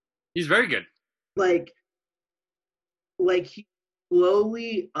 He's very good. Like he's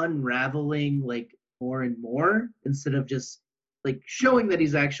slowly unraveling like more and more instead of just like showing that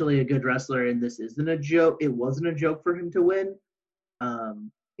he's actually a good wrestler and this isn't a joke. It wasn't a joke for him to win.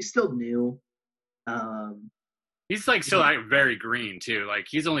 He's still new. He's like still like very green too. Like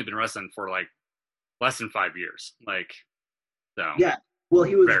he's only been wrestling for like less than 5 years. Like so. Yeah. Well,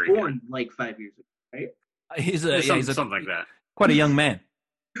 he was born good. like 5 years ago, right? He's something like that. Quite a young man.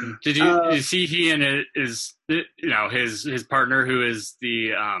 Did you see he and his partner who is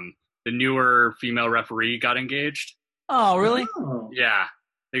the newer female referee got engaged? Oh, really? Oh. Yeah,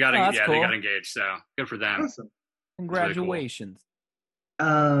 they got cool. They got engaged. So good for them. Awesome. Congratulations.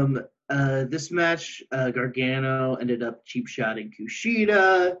 Really cool. This match, Gargano ended up cheap shotting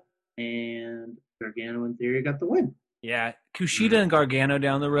Kushida, and Gargano in Theory got the win. Yeah, Kushida and Gargano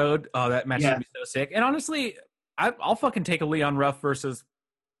down the road. Oh, that match would be so sick. And honestly, I'll fucking take a Leon Ruff versus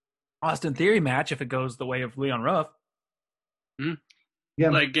Austin Theory match if it goes the way of Leon Ruff. Mm-hmm. Yeah,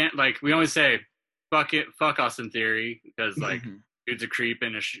 like we always say, fuck Austin Theory because like dude's a creep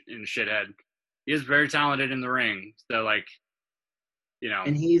and a shithead. He is very talented in the ring, so like, you know,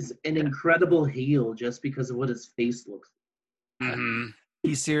 and he's an incredible heel just because of what his face looks like. Mm-hmm.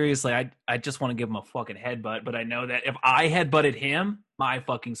 He's seriously, I just want to give him a fucking headbutt, but I know that if I headbutted him, my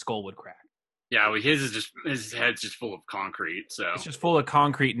fucking skull would crack. Yeah, well, his head's just full of concrete. So it's just full of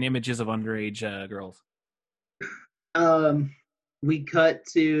concrete and images of underage girls. We cut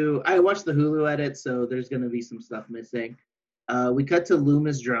to. I watched the Hulu edit, so there's going to be some stuff missing. We cut to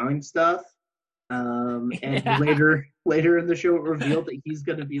Loomis drawing stuff, and later in the show, it revealed that he's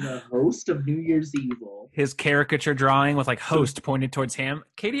going to be the host of New Year's Evil. His caricature drawing with like host pointed towards him.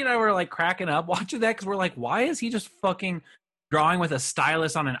 Katie and I were like cracking up watching that because we're like, why is he just fucking drawing with a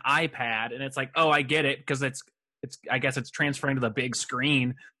stylus on an iPad? And it's like, oh, I get it because it's I guess it's transferring to the big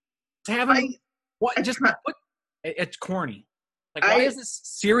screen. To have it's corny. Like, why is this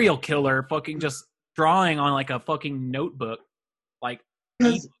serial killer fucking just drawing on like a fucking notebook? Like,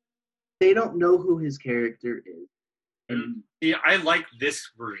 because they don't know who his character is. And yeah, I like this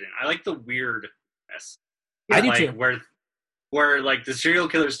version. I like the weirdness. Yeah, I do like, too. Where like the serial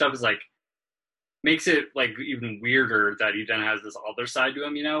killer stuff is like makes it like even weirder that he then has this other side to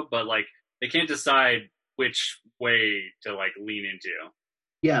him, you know. But like they can't decide which way to like lean into.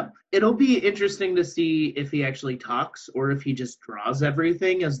 Yeah, it'll be interesting to see if he actually talks or if he just draws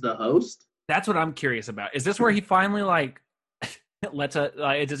everything as the host. That's what I'm curious about. Is this where he finally like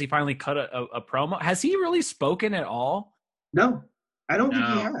does he finally cut a promo? Has he really spoken at all? No, I don't think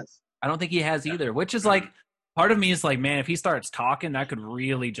he has. I don't think he has either, which is like, part of me is like, man, if he starts talking, that could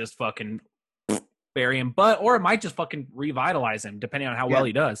really just fucking bury him. Or it might just fucking revitalize him, depending on how well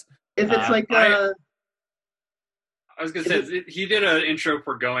he does. If it's like I was gonna say he did an intro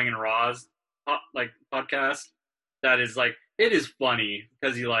for Going in Raw's like podcast that is like it is funny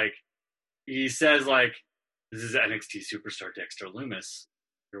because he says like this is NXT superstar Dexter Lumis.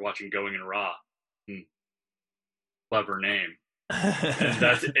 You're watching Going in Raw. Clever name. And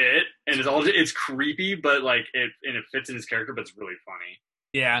that's it. And it's creepy, but like it fits in his character, but it's really funny.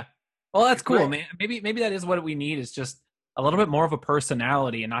 Yeah. Well, that's cool, man. Maybe that is what we need is just a little bit more of a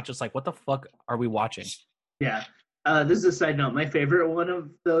personality and not just like what the fuck are we watching? Yeah. This is a side note. My favorite one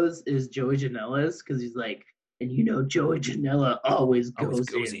of those is Joey Janela's because he's like, and you know, Joey Janela always goes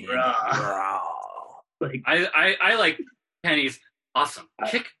in raw. Like I like Penny's awesome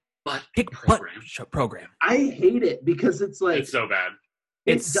kick butt program. I hate it because it's like it's so bad.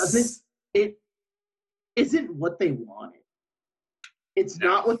 It isn't what they wanted. It's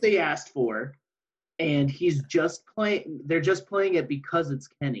not what they asked for, and he's just playing. They're just playing it because it's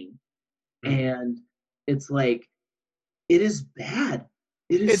Kenny, and it's like. It is bad.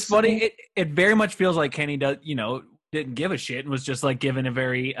 It's funny. It very much feels like Kenny didn't give a shit and was just like given a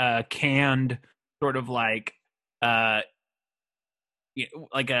very canned sort of like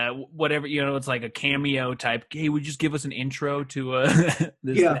like a whatever, it's like a cameo type. Hey, would you just give us an intro to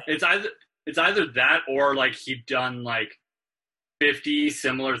this thing? It's either that or like he'd done like 50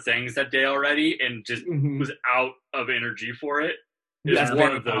 similar things that day already and just was out of energy for it. That's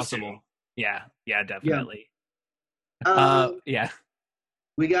one of those possible. Two. Yeah, definitely. Yeah.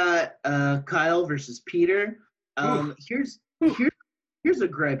 We got Kyle versus Peter. Here's a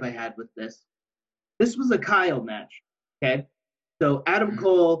gripe I had with this. This was a Kyle match. Okay, so Adam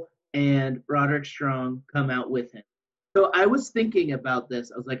Cole and Roderick Strong come out with him. So I was thinking about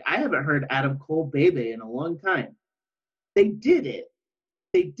this. I was like, I haven't heard Adam Cole Bebe in a long time. They did it,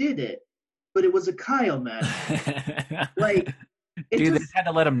 they did it, but it was a Kyle match. Like, dude, they just had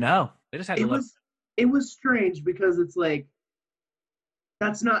to let him know. They just had to let him. It was strange because it's like,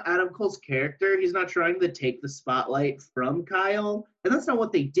 that's not Adam Cole's character. He's not trying to take the spotlight from Kyle. And that's not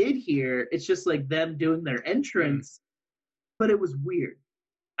what they did here. It's just like them doing their entrance. But it was weird.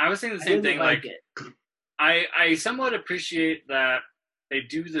 I was saying the same thing. Like I somewhat appreciate that they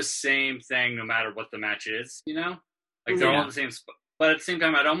do the same thing no matter what the match is, you know? Like they're all in the same spot. But at the same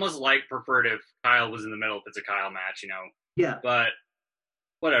time, I'd almost preferred if Kyle was in the middle if it's a Kyle match, you know? Yeah. But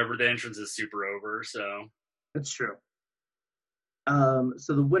whatever, the entrance is super over, so. That's true.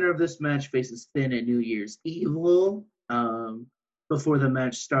 So the winner of this match faces Finn at New Year's Evil. Before the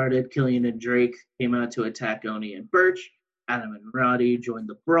match started, Killian and Drake came out to attack Oni and Burch. Adam and Roddy joined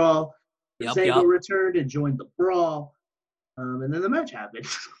the brawl. Zango returned and joined the brawl. And then the match happened.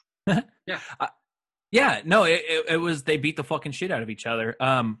 It was, they beat the fucking shit out of each other.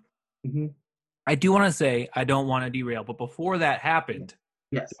 I do want to say, I don't want to derail, but before that happened,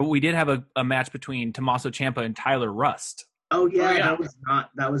 yes, we did have a match between Tommaso Ciampa and Tyler Rust. Oh yeah,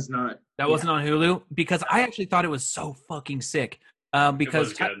 that wasn't on Hulu, because I actually thought it was so fucking sick.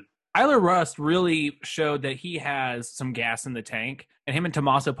 Because Tyler Rust really showed that he has some gas in the tank, and him and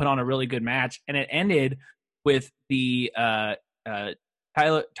Tommaso put on a really good match, and it ended with the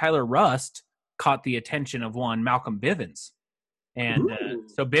Tyler Rust caught the attention of one Malcolm Bivens, and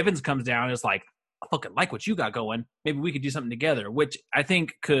so Bivens comes down and is like, I fucking like what you got going. Maybe we could do something together, which I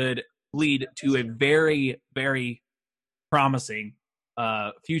think could lead to a very, very promising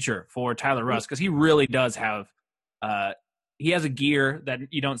future for Tyler Rust, because he really does have he has a gear that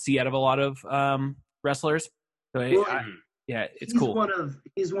you don't see out of a lot of wrestlers. So it's cool.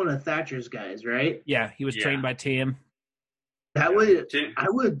 He's one of Thatcher's guys, right? Yeah, he was trained by Tim.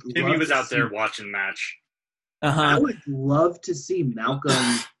 Timmy was out there watching the match. I would love to see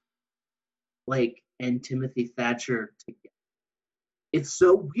Malcolm and Timothy Thatcher together. It's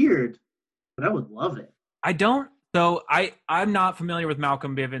so weird, but I would love it. I'm not familiar with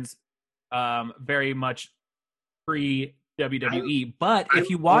Malcolm Bivens very much pre WWE, but if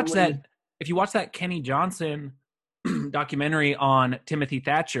you watch that Kenny Johnson documentary on Timothy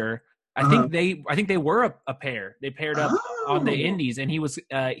Thatcher, I think they were a pair. They paired up on the Indies, and he was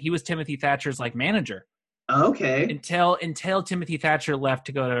Timothy Thatcher's manager. Okay. Until Timothy Thatcher left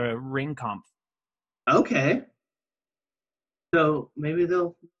to go to Ring Comp. Okay. So maybe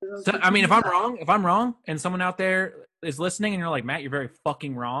they'll. So I mean, if I'm wrong, and someone out there is listening, and you're like, Matt, you're very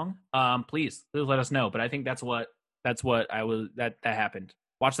fucking wrong. Please let us know. But I think that's what that happened.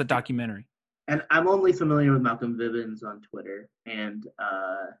 Watch the documentary. And I'm only familiar with Malcolm Bivens on Twitter and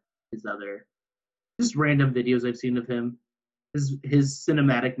his other just random videos I've seen of him. His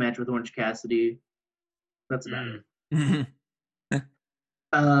cinematic match with Orange Cassidy. That's about it.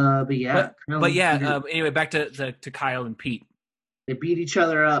 Anyway, back to Kyle and Pete. They beat each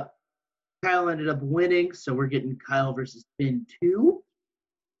other up. Kyle ended up winning, so we're getting Kyle versus Finn 2.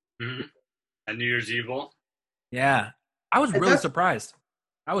 At New Year's Evil. Yeah. I was really surprised.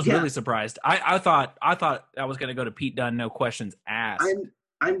 Really surprised. I thought I was going to go to Pete Dunne, no questions asked.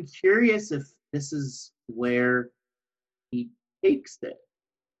 I'm curious if this is where he takes it,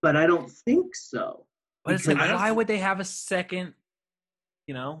 but I don't think so. But it's why would they have a second?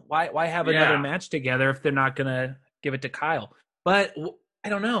 You know, why have another match together if they're not going to give it to Kyle? But I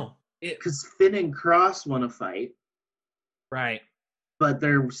don't know. Because Finn and Cross want to fight. Right. But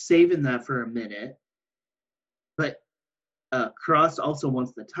they're saving that for a minute. But Cross also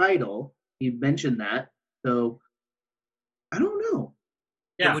wants the title. You mentioned that. So, I don't know.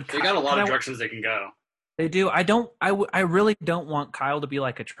 Yeah, they got a lot of directions they can go. They do. I really don't want Kyle to be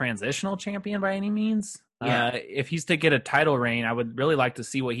like a transitional champion by any means. Yeah. If he's to get a title reign, I would really like to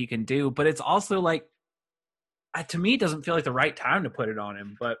see what he can do. But it's also to me, it doesn't feel like the right time to put it on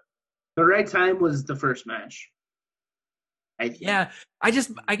him. But the right time was the first match. Yeah. I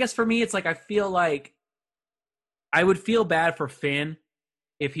guess for me, it's I feel like I would feel bad for Finn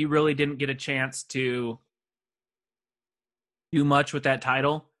if he really didn't get a chance to do much with that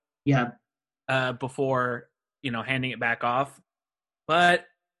title. Yeah. Before, handing it back off. But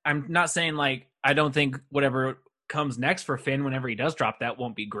I'm not saying I don't think whatever comes next for Finn whenever he does drop that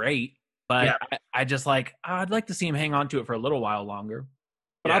won't be great. But I just I'd like to see him hang on to it for a little while longer.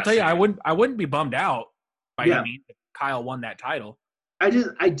 But I'll tell you, I wouldn't be bummed out by any means if Kyle won that title. I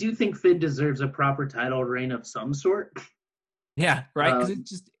do think Finn deserves a proper title reign of some sort. Yeah, right. Because it's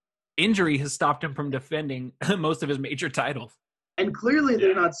just injury has stopped him from defending most of his major titles. And clearly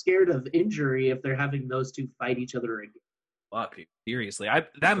they're not scared of injury if they're having those two fight each other again. Fuck, seriously.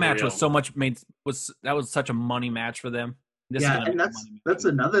 That match was so much that was such a money match for them. This is Yeah, gonna and be that's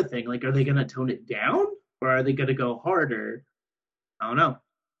another thing. Like, are they going to tone it down or are they going to go harder? I don't know.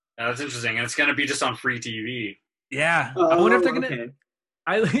 That's interesting, and it's going to be just on free TV. Yeah, I wonder if they're gonna.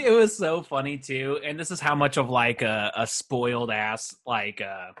 Okay. It was so funny too, and this is how much of like a spoiled ass like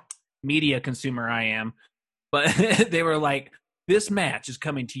media consumer I am. But they were like, "This match is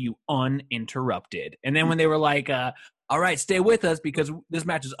coming to you uninterrupted," and then when they were like, "All right, stay with us because this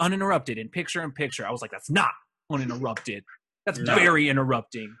match is uninterrupted in picture in picture," I was like, "That's not uninterrupted. That's very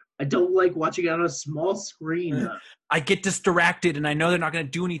interrupting." I don't like watching it on a small screen. I get distracted, and I know they're not going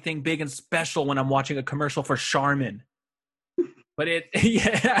to do anything big and special when I'm watching a commercial for Charmin. But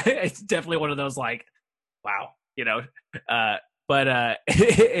it's definitely one of those like, wow, you know. But I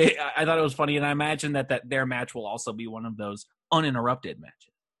thought it was funny, and I imagine that their match will also be one of those uninterrupted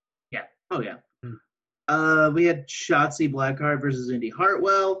matches. Yeah. Oh yeah. We had Shotzi Blackheart versus Indy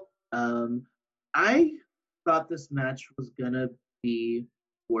Hartwell. I thought this match was gonna be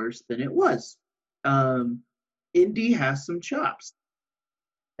worse than it was. Indy has some chops,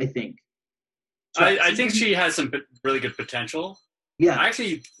 I think. I think she has some really good potential. Yeah. I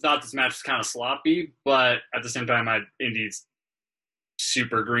actually thought this match was kind of sloppy, but at the same time, Indy's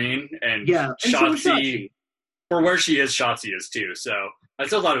super green, and Shotzi, for where she is, Shotzi is too. So I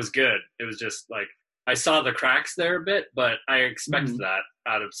still thought it was good. It was just like I saw the cracks there a bit, but I expected that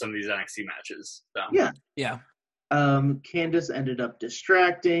out of some of these NXT matches. So. Yeah. Candice ended up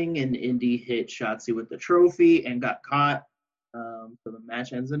distracting, and Indy hit Shotzi with the trophy and got caught. So the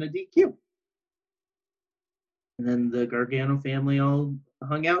match ends in a DQ. And then the Gargano family all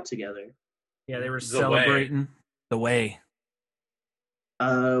hung out together. Yeah, they were celebrating the way.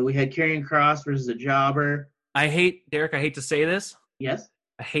 We had Karrion Kross versus a jobber. Derek, I hate to say this. Yes?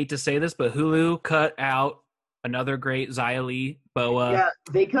 I hate to say this, but Hulu cut out another great Xia Li Boa. Yeah,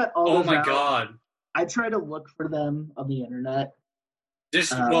 they cut all of them out. Oh my God. I try to look for them on the internet.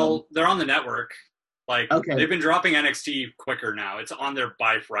 Well, they're on the network. They've been dropping NXT quicker now. It's on there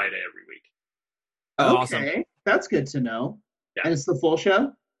by Friday every week. Okay, awesome. That's good to know. Yeah. And it's the full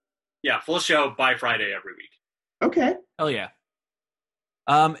show? Yeah, full show by Friday every week. Okay. Hell yeah.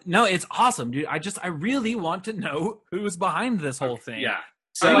 No, it's awesome, dude. I really want to know who's behind this whole thing. Yeah.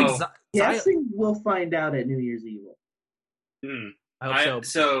 So guessing we'll find out at New Year's Eve. I hope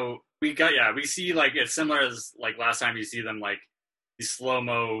so. So we see like it's similar as like last time you see them like these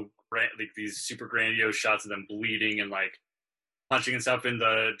slow-mo, like these super grandiose shots of them bleeding and like punching and stuff in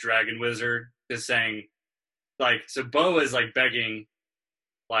the Dragon Wizard, just saying like, so Bo is like begging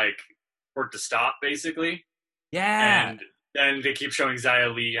like for it to stop basically. Yeah. And then they keep showing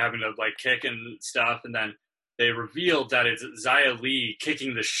Xia Li having to like kick and stuff, and then they revealed that it's Xia Li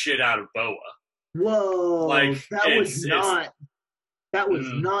kicking the shit out of Boa. Whoa! Like that was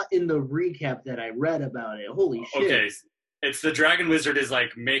not in the recap that I read about it. Holy shit! Okay, it's the Dragon Wizard is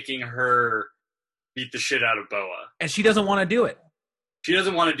like making her beat the shit out of Boa, and she doesn't want to do it. She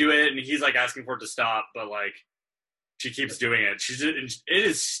doesn't want to do it, and he's like asking for it to stop, but like she keeps doing it. It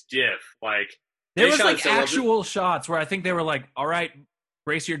is stiff. Like there was like actual shots where I think they were like, "All right,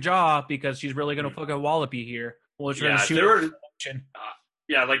 brace your jaw because she's really gonna fucking wallop you here." Well, trying to shoot her.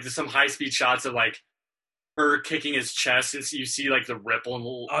 Like there's some high speed shots of like her kicking his chest. You see like the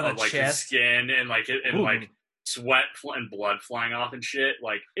ripple of like his skin and like like sweat and blood flying off and shit.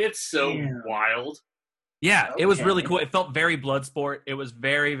 Like it's so wild. Yeah, it was really cool. It felt very Bloodsport. It was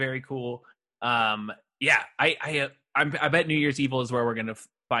very, very cool. Yeah, I bet New Year's Evil is where we're gonna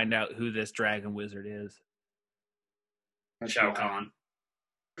find out who this Dragon Wizard is. Shao Kahn.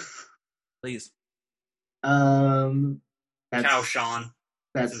 Please. Cow Sean.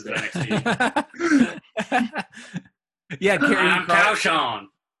 That's NXT. Yeah, I'm Cow Sean.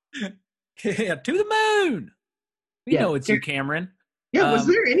 Yeah, to the moon. We know it's you, Cameron. Yeah, was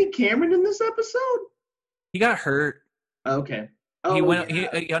there any Cameron in this episode? He got hurt. Okay.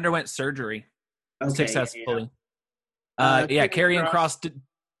 He underwent surgery successfully. Karrion Kross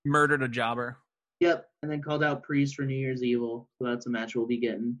murdered a jobber. Yep, and then called out Priest for New Year's Evil. So that's a match we'll be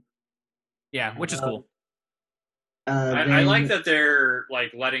getting. Yeah, which is cool. I like that they're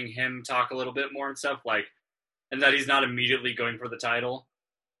like letting him talk a little bit more and stuff, like, and that he's not immediately going for the title.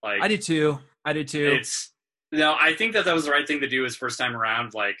 Like I did too. I think that was the right thing to do his first time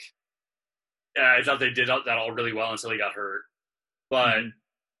around. Like, I thought they did that all really well until he got hurt. But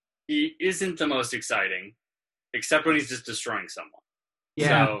he isn't the most exciting, except when he's just destroying someone.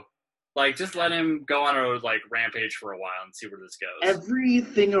 Yeah. So, like, just let him go on a like rampage for a while and see where this goes.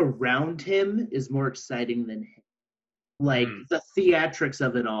 Everything around him is more exciting than him. Like the theatrics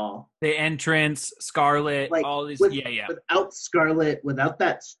of it all. The entrance, Scarlett, like, all these. Without Scarlett, without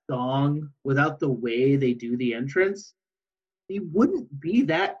that song, without the way they do the entrance, he wouldn't be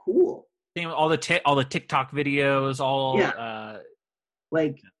that cool. All the TikTok videos,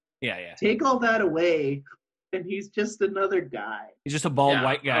 take all that away, and he's just another guy. He's just a bald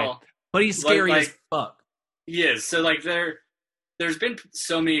white guy, but he's scary as fuck. He is. So like there's been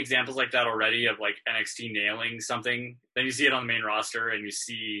so many examples like that already of like NXT nailing something. Then you see it on the main roster, and you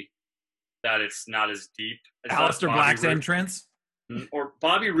see that it's not as deep. Aleister Black's entrance, or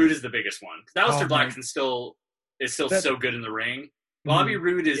Bobby Roode is the biggest one. Aleister Black is still so good in the ring. Bobby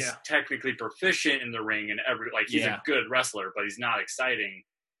Roode is technically proficient in the ring, and he's a good wrestler, but he's not exciting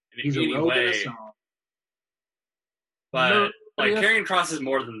in any way. But Karrion Kross is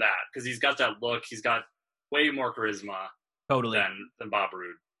more than that because he's got that look. He's got way more charisma, than Bob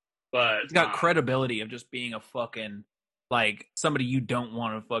Roode. But he's got credibility of just being a fucking like somebody you don't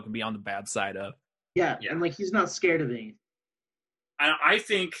want to fucking be on the bad side of. Yeah, and like he's not scared of anything. I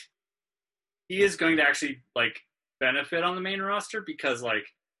think he is going to actually like benefit on the main roster because like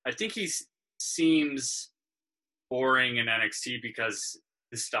I think he seems boring in NXT because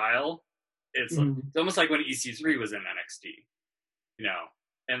his style it's almost like when EC3 was in NXT, you know,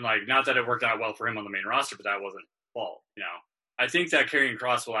 and like not that it worked out well for him on the main roster, but that wasn't his fault, you know. I think that Karrion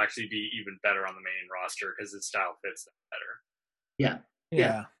Kross will actually be even better on the main roster because his style fits them better.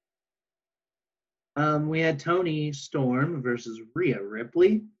 Yeah. We had Toni Storm versus Rhea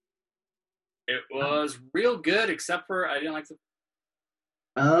Ripley. It was real good, except for I didn't like the.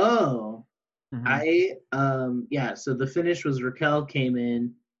 Oh, so the finish was Raquel came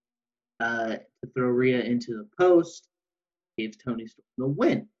in to throw Rhea into the post, gave Toni Storm the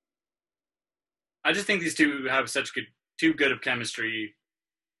win. I just think these two have too good of chemistry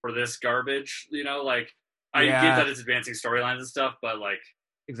for this garbage. You know, like I get that it's advancing storylines and stuff, but like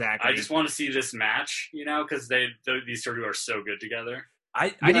exactly, I just want to see this match. You know, because these two are so good together.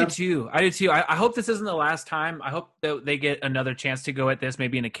 I do too. I hope this isn't the last time. I hope that they get another chance to go at this,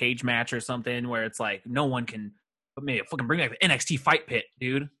 maybe in a cage match or something, where it's like no one can. But maybe fucking bring back the NXT Fight Pit,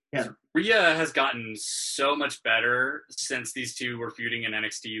 dude. Yeah, Rhea has gotten so much better since these two were feuding in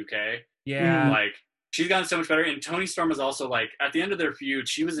NXT UK. Yeah, like she's gotten so much better. And Toni Storm was also like at the end of their feud,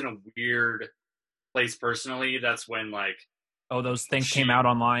 she was in a weird place personally. That's when like those things came out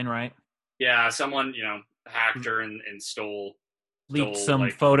online, right? Yeah, someone hacked her and stole. Leaked some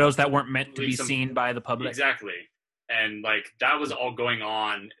photos that weren't meant to be seen by the public. Exactly. And like that was all going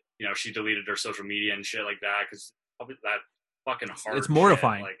on. You know, she deleted her social media and shit like that because that fucking hard. It's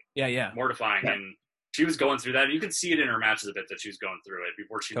mortifying. Shit, like, mortifying. Yeah. And she was going through that. You could see it in her matches a bit that she was going through it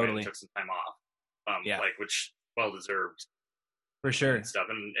before she took some time off. Like which well deserved for sure and stuff.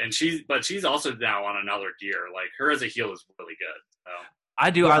 And she's also now on another gear. Like her as a heel is really good. So. I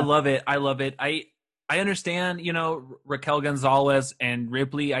do. Yeah. I love it. I understand, Raquel Gonzalez and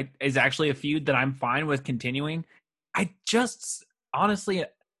Ripley is actually a feud that I'm fine with continuing. I just, honestly,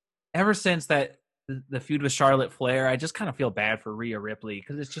 ever since that the feud with Charlotte Flair, I just kind of feel bad for Rhea Ripley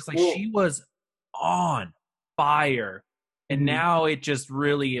because it's just like she was on fire, and now it just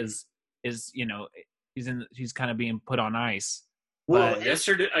really is she's kind of being put on ice. Well,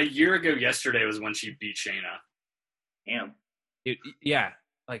 a year ago yesterday was when she beat Shayna. Damn.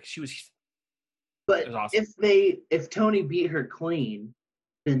 Like she was. But awesome. if Toni beat her clean,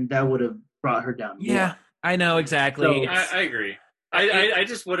 then that would have brought her down. Yeah, more. I know exactly. So, I agree. I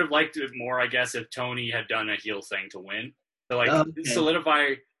just would have liked it more, I guess, if Toni had done a heel thing to win. So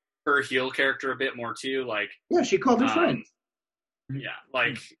solidify her heel character a bit more too. Like she called her friends. Yeah,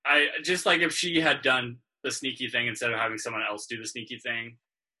 like I just like if she had done the sneaky thing instead of having someone else do the sneaky thing.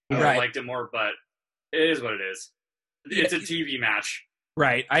 I would have liked it more, but it is what it is. It's a TV match.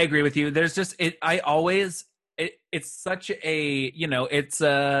 Right, I agree with you. There's just it's such a it's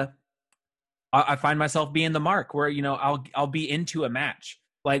I find myself being the mark where I'll be into a match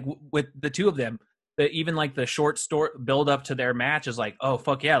like with the two of them. Even like the short build up to their match is like, oh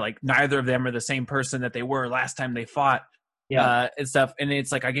fuck yeah, like neither of them are the same person that they were last time they fought, and stuff. And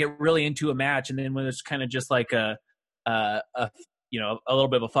it's like I get really into a match, and then when it's kind of just like a little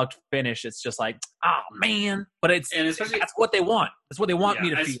bit of a fucked finish, it's just like, oh man. But that's what they want. That's what they want me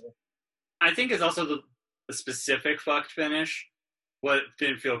to feel. I think it's also the specific fucked finish. What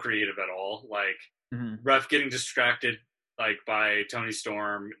didn't feel creative at all. Like Ref getting distracted like by Toni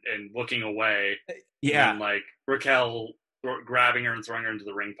Storm and looking away. Yeah. And like Raquel grabbing her and throwing her into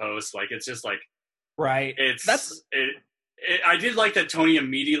the ring post. Like it's just like right. I did like that Toni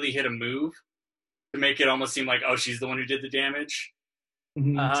immediately hit a move to make it almost seem like, oh, she's the one who did the damage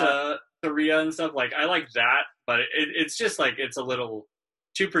to Rhea and stuff. Like, I like that, but it's just like, it's a little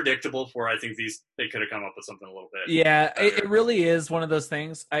too predictable for. I think they could have come up with something a little bit. Yeah, it really is one of those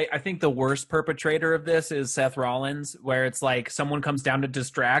things. I think the worst perpetrator of this is Seth Rollins, where it's like someone comes down to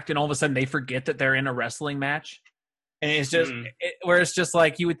distract, and all of a sudden they forget that they're in a wrestling match. And it's just where it's just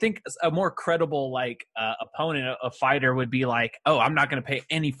like you would think a more credible like opponent, a fighter would be like, oh, I'm not going to pay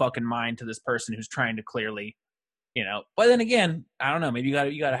any fucking mind to this person who's trying to clearly, But then again, I don't know. Maybe you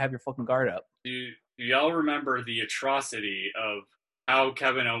got to have your fucking guard up. Do y'all remember the atrocity of how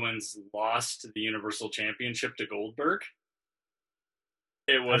Kevin Owens lost the Universal Championship to Goldberg?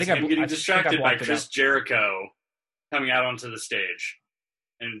 It was him getting distracted by Chris Jericho coming out onto the stage,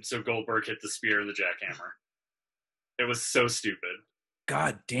 and so Goldberg hit the spear and the jackhammer. It was so stupid.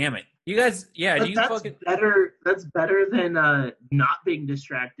 God damn it. You guys, yeah. But that's better than not being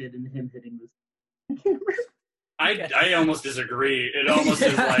distracted and him hitting this. I almost disagree. It almost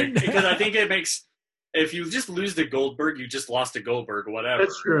is like, because I think it makes, if you just lose to Goldberg, you just lost to Goldberg, whatever.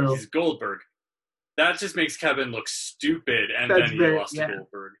 That's true. He's Goldberg. That just makes Kevin look stupid, and then he lost to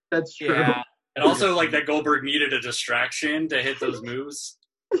Goldberg. That's true. Yeah. And also, like, that Goldberg needed a distraction to hit those moves.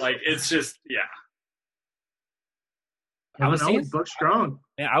 Like, it's just, yeah. I was seeing book strong.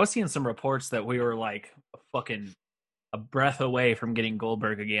 Yeah, I was seeing some reports that we were like a breath away from getting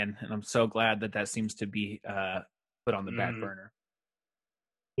Goldberg again, and I'm so glad that seems to be put on the back burner.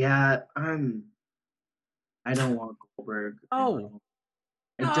 Yeah, I don't want Goldberg. Oh,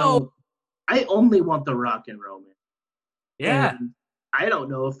 I don't. I only want The Rock and Roman. Yeah, and I don't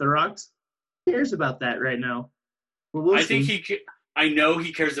know if The Rock cares about that right now. Well, we'll see. Think I know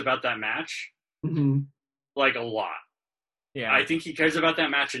he cares about that match, like a lot. Yeah, I think he cares about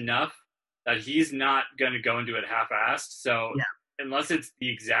that match enough that he's not going to go into it half-assed. So unless it's the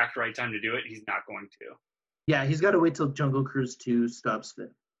exact right time to do it, he's not going to. Yeah, he's got to wait till Jungle Cruise 2 stops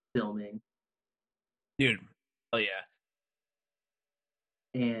filming. Dude, oh yeah.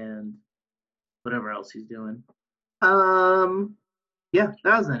 And whatever else he's doing. Yeah,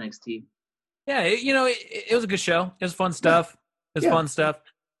 that was NXT. Yeah, it was a good show. It was fun stuff. It was fun stuff.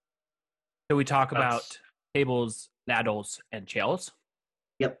 So we talk about tables, laddles, and chairs.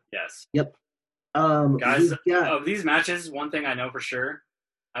 Yep. Yes. Yep. Guys, of these matches, one thing I know for sure,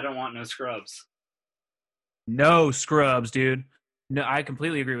 I don't want no scrubs. No scrubs, dude. No, I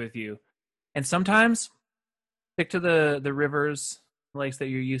completely agree with you. And sometimes stick to the rivers, lakes that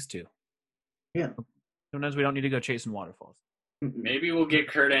you're used to. Yeah. Sometimes we don't need to go chasing waterfalls. Maybe we'll get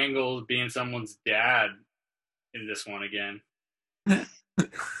Kurt Angle being someone's dad in this one again.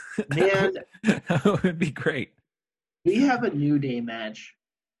 Man, that would be great. We have a New Day match,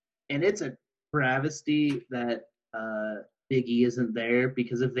 and it's a travesty that Big E isn't there,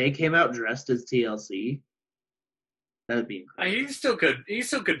 because if they came out dressed as TLC, that would be incredible. He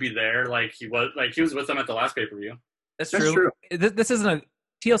still could be there, like he was with them at the last pay-per-view. That's true. This isn't a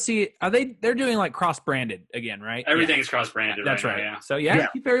TLC. They're doing like cross-branded again, right? Everything's cross-branded. That's right. Now, yeah. So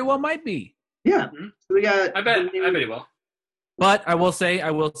he very well might be. Yeah. Mm-hmm. So we got. I bet he will. But I will say,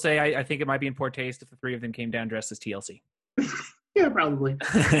 I think it might be in poor taste if the three of them came down dressed as TLC. Yeah, probably.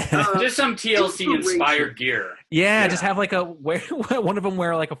 Just some TLC inspired gear. Yeah, just have like one of them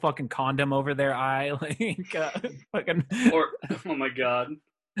wear like a fucking condom over their eye, like fucking. Or oh my god,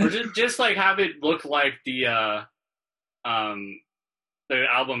 or just like have it look like the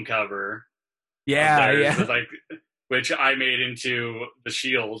album cover. Yeah. Like, which I made into the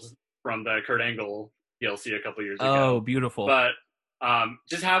Shield from the Kurt Angle DLC a couple years ago. Oh, beautiful. But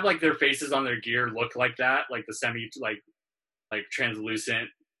just have like their faces on their gear look like that, like the semi like translucent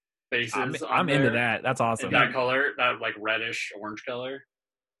faces. I'm into that. That's awesome. And that color, that like reddish orange color.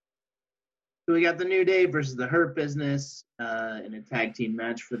 So we got the New Day versus the Hurt Business in a tag team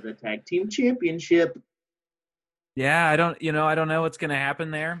match for the tag team championship. Yeah, I don't know what's going to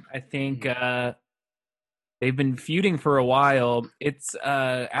happen there. I think they've been feuding for a while. It's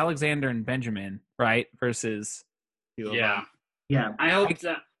Alexander and Benjamin, right? Versus Yeah. I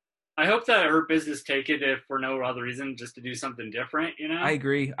hope that Hurt Business take it, if for no other reason, just to do something different. I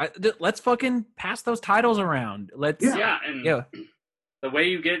agree. Let's fucking pass those titles around. Let's The way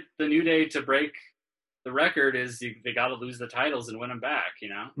you get the New Day to break the record is they got to lose the titles and win them back.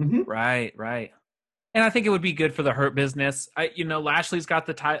 Mm-hmm. Right. And I think it would be good for the Hurt Business. Lashley's got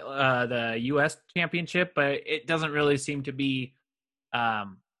the U.S. championship, but it doesn't really seem to be,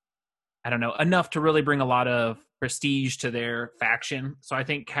 enough to really bring a lot of prestige to their faction. So I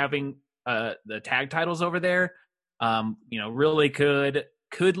think having the tag titles over there, really could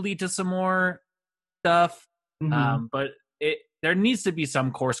lead to some more stuff. Mm-hmm. But there needs to be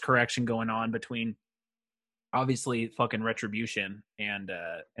some course correction going on between, obviously, fucking Retribution and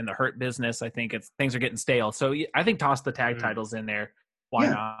the Hurt Business. I think things are getting stale. So I think toss the tag titles in there. Why Yeah.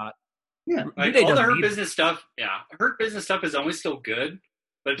 not? Yeah. Like New Day all the doesn't Hurt need- Business stuff, Hurt Business stuff is always still good,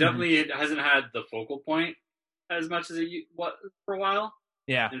 but definitely it hasn't had the focal point as much as it was for a while.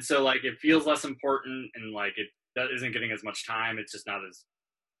 Yeah. And so like it feels less important, and like it isn't getting as much time. It's just not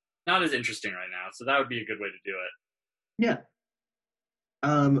as interesting right now. So that would be a good way to do it. Yeah.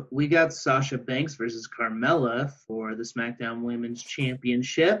 We got Sasha Banks versus Carmella for the SmackDown Women's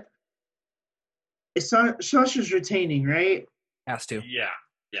Championship. Sasha's retaining, right? Has to. Yeah.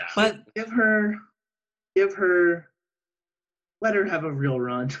 But Give her, let her have a real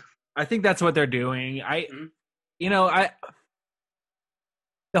run. I think that's what they're doing. Mhm.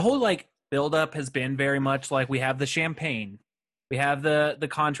 The whole like build up has been very much like we have the champagne, we have the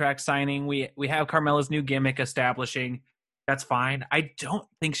contract signing, we have Carmella's new gimmick establishing. That's fine. I don't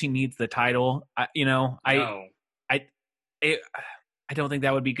think she needs the title. I don't think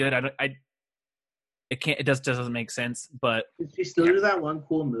that would be good. It just doesn't make sense. But Did she still do that one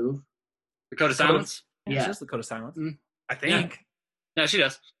cool move? Dakota Silence. Yeah. She does the code of silence. Mm. I think. Yeah, she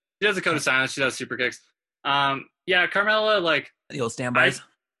does. She does the Code of Silence. She does super kicks. Carmella, like The old standbys.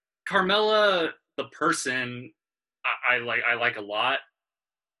 Carmella, the person, I like a lot.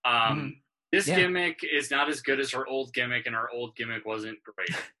 This gimmick is not as good as her old gimmick, and her old gimmick wasn't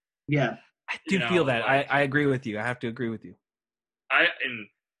great. Yeah. I do feel that. like- I agree with you. I have to agree with you. I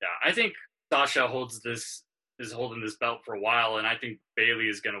think Sasha is holding this belt for a while, and I think Bayley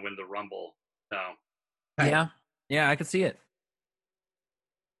is going to win the Rumble. So Right. Yeah, I could see it.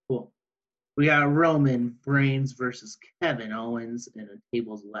 Cool. We got Roman Reigns versus Kevin Owens in a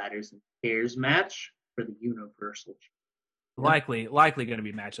tables, ladders, and chairs match for the Universal. Likely going to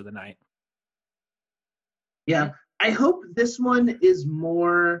be match of the night. Yeah. I hope this one is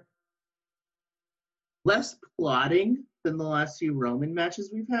less plotting than the last few Roman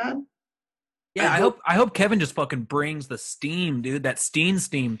matches we've had. Yeah, I hope Kevin just fucking brings the steam, dude. That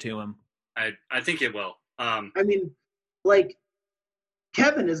steam to him. I think it will. I mean, like,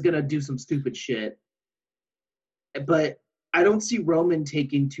 Kevin is going to do some stupid shit, but I don't see Roman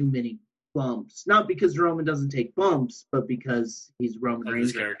taking too many bumps. Not because Roman doesn't take bumps, but because he's Roman Of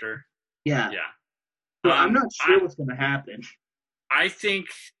Reigns. this character. Yeah. Yeah. So I'm not sure what's going to happen. I think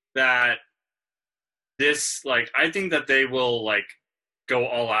that I think that they will, like, go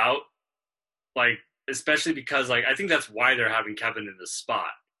all out, like, especially because, like, I think that's why they're having Kevin in this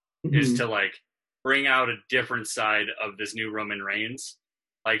spot, is to, like, bring out a different side of this new Roman Reigns,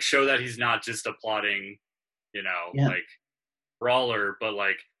 like, show that he's not just a plotting, like, brawler, but,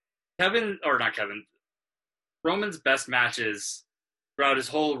 like, Roman's best matches throughout his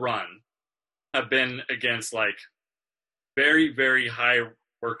whole run have been against, like, very, very high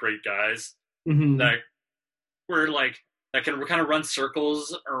work rate guys that were, like, that can kind of run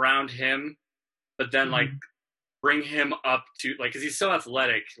circles around him, but then, like, bring him up to, like, because he's so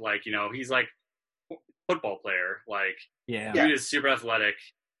athletic, like, he's, like, football player, like, dude is super athletic,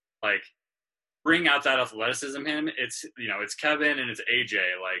 like, bring out that athleticism in him. It's, it's Kevin and it's AJ,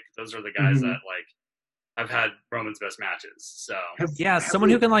 like, those are the guys that, like, have had Roman's best matches. So someone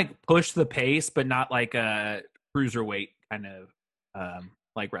who can, like, push the pace, but not like a cruiserweight kind of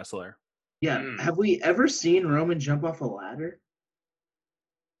like wrestler. Yeah. Have we ever seen Roman jump off a ladder?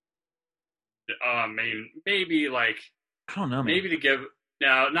 Maybe like, I don't know, man. maybe to give,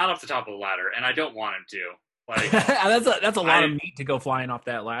 no, not off the top of the ladder, and I don't want him to. Like, that's a lot of meat to go flying off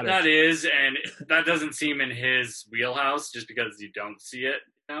that ladder. That is, and that doesn't seem in his wheelhouse, just because you don't see it.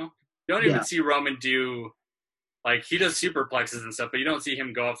 You don't even see Roman do, like, he does superplexes and stuff, but you don't see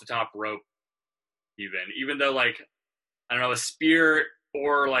him go off the top rope. Even though, like, I don't know, a spear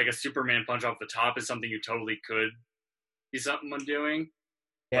or like a Superman punch off the top is something you totally could see someone doing.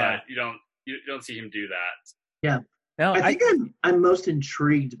 Yeah, but you don't see him do that. Yeah. No, I think I'm most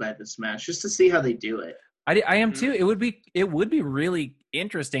intrigued by this match just to see how they do it. I am too. It would be really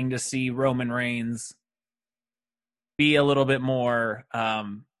interesting to see Roman Reigns be a little bit more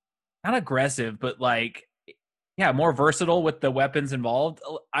not aggressive, but, like, more versatile with the weapons involved.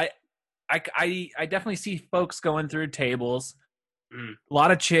 I definitely see folks going through tables, a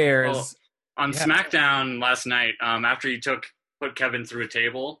lot of chairs. Well, on SmackDown last night, after he put Kevin through a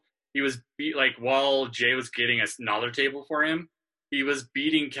table, he was while Jay was getting another table for him, he was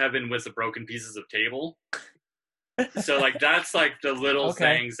beating Kevin with the broken pieces of table. So, like, that's, like, the little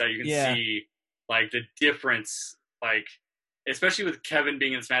things that you can see, like, the difference, like, especially with Kevin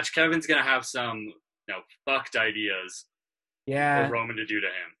being in this match. Kevin's gonna have some, fucked ideas for Roman to do to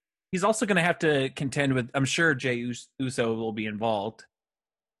him. He's also going to have to contend with, I'm sure Jey Uso will be involved.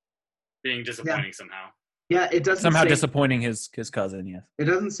 Being disappointing somehow. Yeah, it doesn't somehow say, disappointing his cousin. Yes, it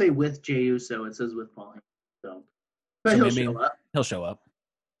doesn't say with Jey Uso. It says with Paul. So, but he'll show up. He'll show up.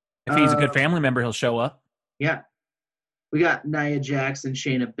 If he's a good family member, he'll show up. Yeah. We got Nia Jax and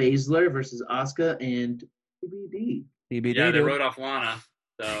Shayna Baszler versus Asuka and TBD. Yeah, they wrote off Lana,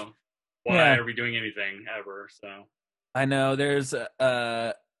 so why are we doing anything ever? So I know there's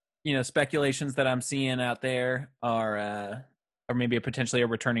speculations that I'm seeing out there are or maybe potentially a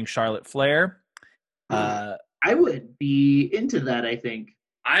returning Charlotte Flair. I would be into that, I think.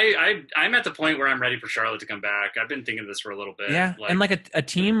 I'm at the point where I'm ready for Charlotte to come back. I've been thinking this for a little bit. Yeah, and like a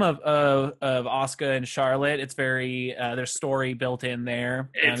team of Asuka and Charlotte, it's very there's story built in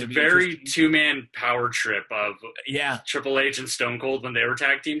there. It's very 2-man power trip of Triple H and Stone Cold when they were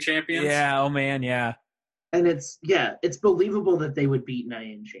tag team champions. Yeah, oh man, yeah. And it's believable that they would beat Nia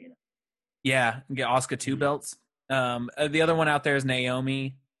and Shayna. Yeah, and get Asuka 2 belts. The other one out there is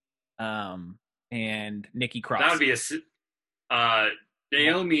Naomi, and Nikki Cross. That would be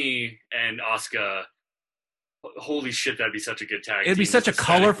Naomi and Asuka. Holy shit, that'd be such a good tag. It'd be such a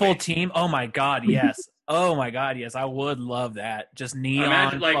colorful team. Oh my god, yes. Oh my god, yes. I would love that. Just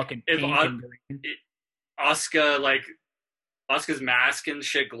neon, fucking pink and green. Asuka's mask and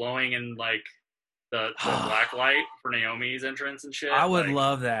shit glowing in like the black light for Naomi's entrance and shit. I would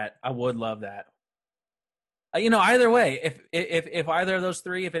love that. I would love that. Either way, if either of those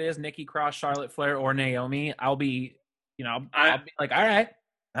three, if it is Nikki Cross, Charlotte Flair, or Naomi, I'll be like, all right.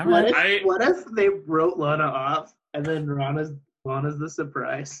 What if they wrote Lana off and then Lana's the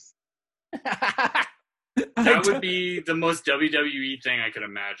surprise? That would be the most WWE thing I could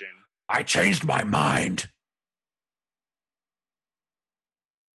imagine. I changed my mind.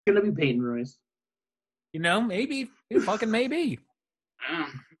 It's gonna be Peyton Royce. Maybe. Fucking maybe.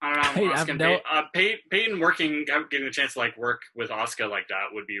 I don't know. Peyton getting a chance to work with Asuka like that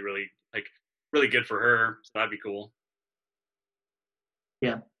would be really good for her. So that'd be cool.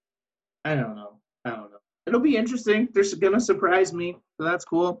 Yeah. I don't know. It'll be interesting. They're gonna surprise me, so that's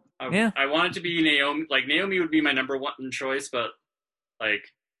cool. I want it to be Naomi. Naomi would be my number one choice, but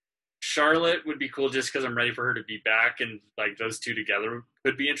Charlotte would be cool just because I'm ready for her to be back, and those two together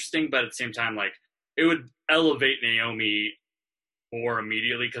could be interesting. But at the same time, it would elevate Naomi more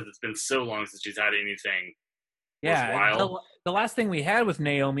immediately because it's been so long since she's had anything. Yeah, the last thing we had with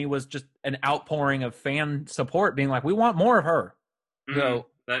Naomi was just an outpouring of fan support, being like, "We want more of her." Mm-hmm. So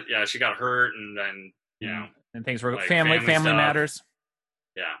she got hurt, and then and things were family matters.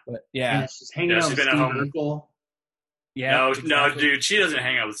 Yeah, but she's hanging out with Steve Urkel. Yeah, no, dude, she doesn't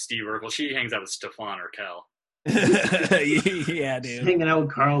hang out with Steve Urkel. She hangs out with Stefan Urkel. Yeah, dude. She's hanging out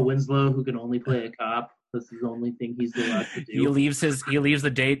with Carl Winslow, who can only play a cop. This is the only thing he's allowed to do. He leaves the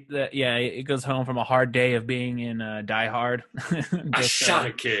date that he goes home from a hard day of being in Die Hard. I shot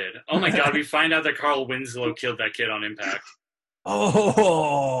a kid. Oh my god, we find out that Carl Winslow killed that kid on Impact.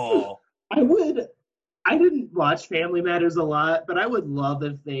 Oh, I didn't watch Family Matters a lot, but I would love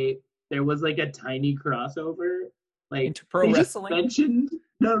if there was a tiny crossover, into pro wrestling. Mentioned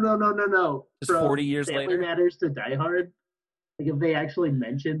no. Just 40 years Family later, Matters to Die Hard. If they actually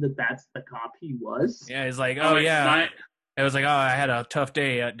mentioned that that's the cop he was. Yeah, he's like, oh yeah. It was like, oh, I had a tough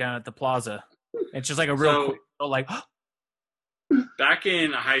day down at the plaza. It's just a real quick, back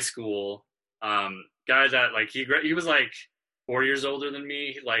in high school, guy that he was 4 years older than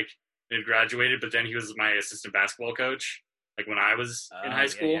me. He had graduated, but then he was my assistant basketball coach. When I was in high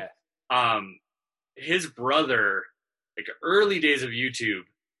school, his brother, early days of YouTube,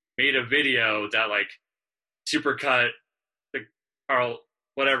 made a video that supercut Carl,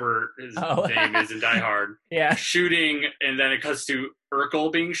 whatever his name is in Die Hard, shooting, and then it cuts to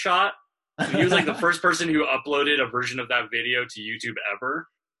Urkel being shot. So he was the first person who uploaded a version of that video to YouTube ever.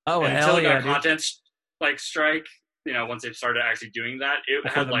 Oh, and hell until it got content strike, once they started actually doing that, it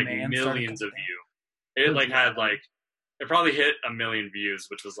had millions of views. It had it probably hit 1 million views,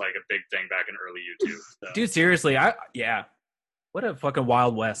 which was a big thing back in early YouTube. So. Dude, seriously, what a fucking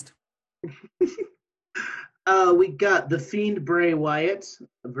Wild West. We got The Fiend Bray Wyatt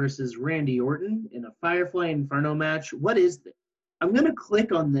versus Randy Orton in a Firefly Inferno match. What is this? I'm going to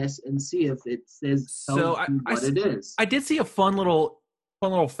click on this and see if it says what it is. I did see a fun little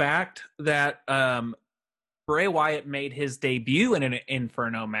fact that Bray Wyatt made his debut in an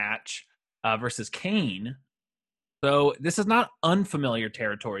Inferno match versus Kane. So this is not unfamiliar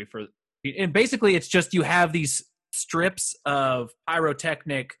territory and basically it's just you have these strips of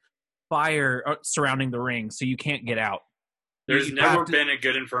pyrotechnic fire surrounding the ring, so you can't get out. There's never been a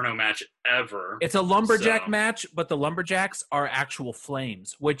good Inferno match ever. It's a lumberjack match, but the lumberjacks are actual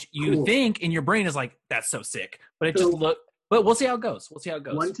flames, which you think in your brain is that's so sick. But it just look. But we'll see how it goes.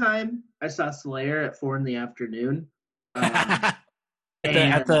 One time I saw Slayer at 4 p.m. at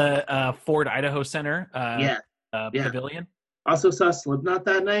the Ford Idaho Center. Pavilion. Also saw Slipknot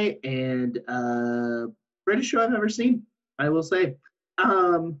that night, and greatest show I've ever seen, I will say.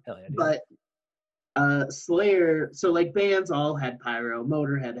 Hell yeah, dude. But Slayer, so like bands all had pyro.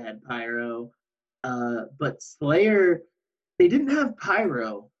 Motorhead had pyro, but Slayer, they didn't have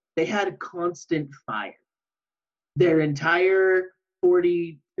pyro. They had constant fire. Their entire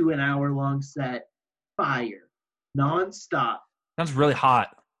 40 to an hour long set, fire, nonstop. Sounds really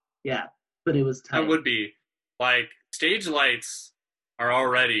hot. Yeah, but it was tight. That would be like stage lights are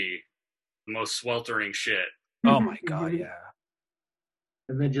already the most sweltering shit. Oh my god, yeah.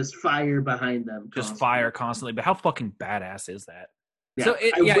 And then just fire behind them. Just fire constantly. But how fucking badass is that? Yeah, So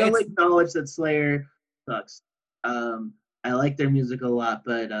I will acknowledge that Slayer sucks. I like their music a lot,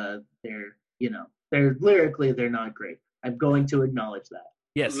 but they're lyrically they're not great. I'm going to acknowledge that.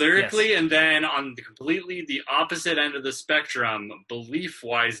 Yes, lyrically, yes. And then on completely the opposite end of the spectrum,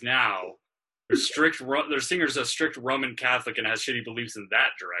 belief-wise, now their singer's a strict Roman Catholic and has shitty beliefs in that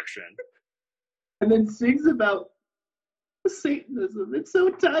direction. And then sings about Satanism. It's so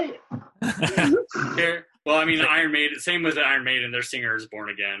tight. Well, I mean, Iron Maiden. Same with Iron Maiden. Their singer is born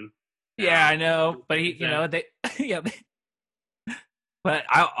again. Yeah, I know, but they, yeah. But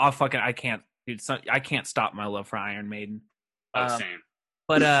I can't, dude. I can't stop my love for Iron Maiden. Same.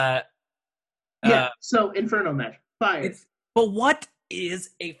 But yeah. So Inferno match, fire. But what is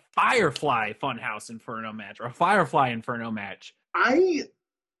a Firefly Funhouse Inferno match or a Firefly Inferno match?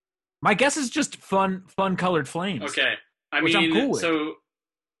 My guess is just fun colored flames. Okay, I mean, I'm cool with. So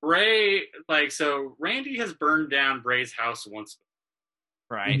Bray, Randy has burned down Bray's house once,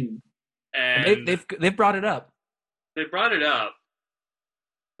 right? Mm-hmm. And they've brought it up. They brought it up,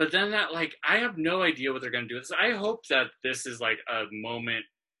 but then I have no idea what they're gonna do with this. I hope that this is like a moment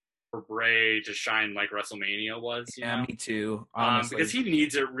for Bray to shine like WrestleMania was. You know? Me too. Honestly, because he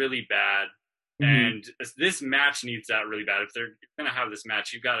needs it really bad. And this match needs that really bad. If they're going to have this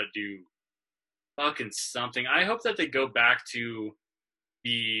match, you've got to do fucking something. I hope that they go back to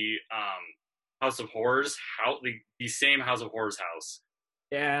the House of Horrors, the same House of Horrors house.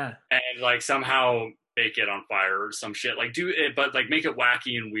 Yeah. And somehow make it on fire or some shit. Do it, but make it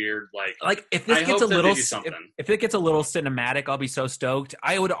wacky and weird. If this gets a little, if it gets a little cinematic, I'll be so stoked.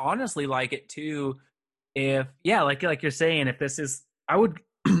 I would honestly like it too. If like you're saying, if this is,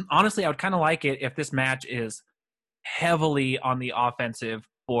 honestly, I would kind of like it if this match is heavily on the offensive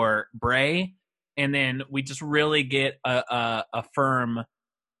for Bray, and then we just really get a firm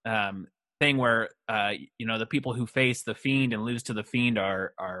thing where the people who face the Fiend and lose to the Fiend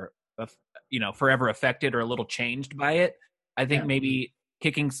are forever affected or a little changed by it. I think maybe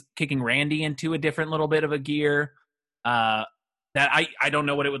kicking Randy into a different little bit of a gear. That I don't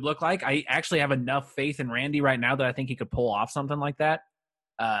know what it would look like. I actually have enough faith in Randy right now that I think he could pull off something like that.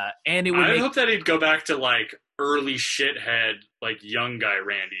 And it would. I hope that he'd go back to early shithead young guy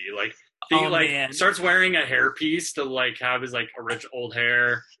Randy, man. Starts wearing a hairpiece to have his rich old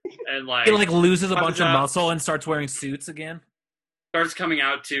hair, and he loses a bunch of muscle and starts wearing suits again. Starts coming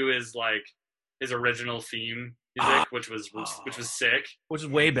out to his original theme music, which was sick, which is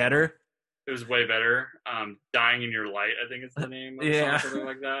way better. It was way better. Dying in Your Light, I think it's the name of the song, something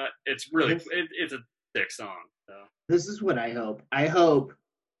like that. It's really it's a sick song. So. This is what I hope. I hope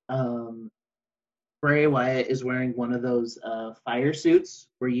Bray Wyatt is wearing one of those fire suits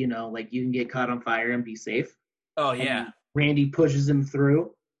where you can get caught on fire and be safe. Oh yeah. And Randy pushes him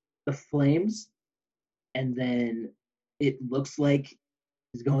through the flames, and then it looks like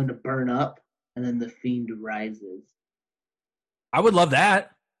he's going to burn up, and then the Fiend rises. I would love that.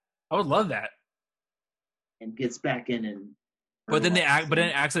 And gets back in and. But then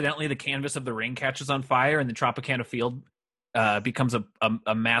accidentally the canvas of the ring catches on fire, and the Tropicana Field becomes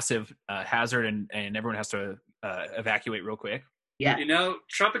a massive hazard, and everyone has to evacuate real quick. Yeah.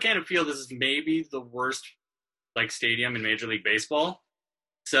 Tropicana Field is maybe the worst stadium in Major League Baseball.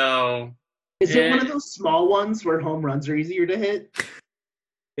 So is it one of those small ones where home runs are easier to hit?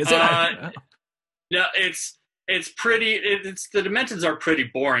 Is it? No, it's pretty. It's the dimensions are pretty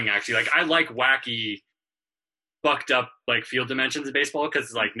boring actually. I like wacky, fucked up field dimensions in baseball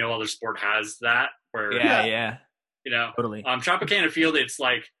because no other sport has that. Where yeah. Totally. Tropicana Field, it's so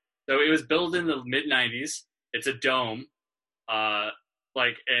it was built in the mid '90s. It's a dome, and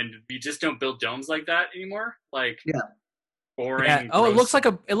we just don't build domes like that anymore. Boring. Yeah. Oh, it looks like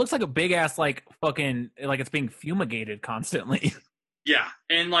a big ass fucking it's being fumigated constantly. Yeah,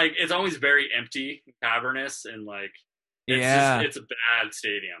 and it's always very empty, cavernous, and it's a bad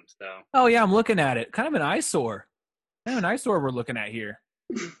stadium. So. Oh yeah, I'm looking at it. Kind of an eyesore. We're looking at here.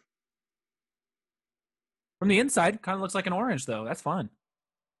 From the inside, kind of looks like an orange, though. That's fun.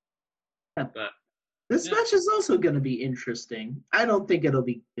 The This match is also going to be interesting. I don't think it'll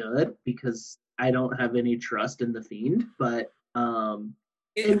be good because I don't have any trust in the Fiend, but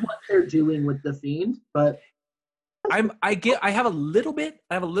in what they're doing with the Fiend. But I have a little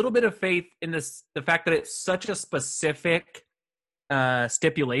bit of faith in this, the fact that it's such a specific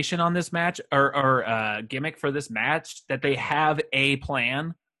stipulation on this match or gimmick for this match that they have a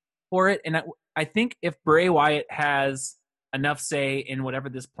plan for it. And I think if Bray Wyatt has enough say in whatever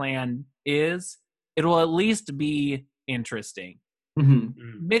this plan is, it'll at least be interesting.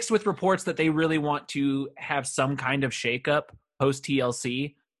 Mm-hmm. Mixed with reports that they really want to have some kind of shakeup post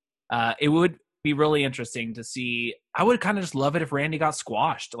TLC, it would be really interesting to see. I would kind of just love it if Randy got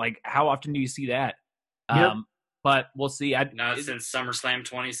squashed. Like, how often do you see that? Yep. But we'll see. Not since SummerSlam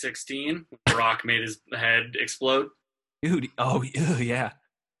 2016, Brock made his head explode. Dude, yeah.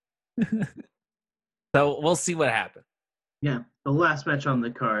 So we'll see what happens. Yeah, the last match on the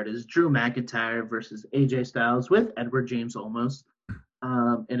card is Drew McIntyre versus AJ Styles with Edward James Olmos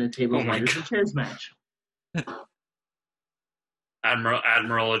in a tables, ladders, and chairs match. Admiral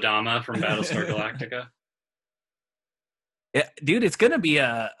Adama from Battlestar Galactica. Yeah, dude, it's gonna be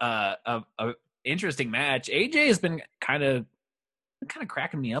a interesting match. AJ has been kind of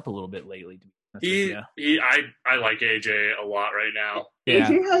cracking me up a little bit lately. I like AJ a lot right now. Yeah.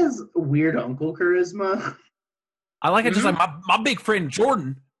 AJ has weird uncle charisma. I like it, just like my big friend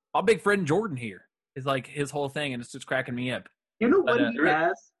Jordan. My big friend Jordan here is like his whole thing, and it's just cracking me up. You know what he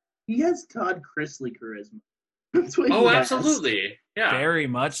has? He has Todd Chrisley charisma. That's what he has. Absolutely. Yeah. Very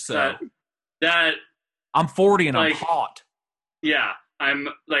much so. That I'm 40 and I'm hot. Yeah. I'm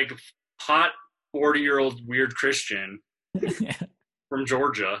like hot 40-year-old weird Christian from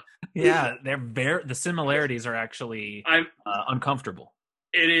Georgia. Yeah, the similarities are actually uncomfortable.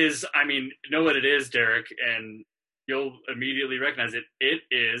 It is. I mean, know what it is, Derek, and you'll immediately recognize it. It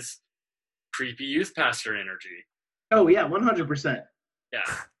is creepy youth pastor energy. Oh yeah, 100%. Yeah.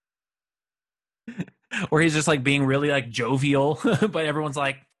 Where he's just like being really like jovial, but everyone's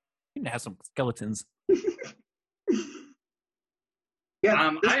like, you need to have some skeletons.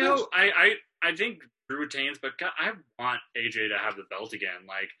 Yeah. I think Drew retains, but God, I want AJ to have the belt again.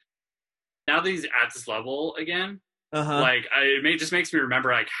 Like, now that he's at this level again, like it just makes me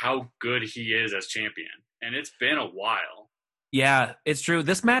remember like how good he is as champion, and it's been a while. Yeah, it's true.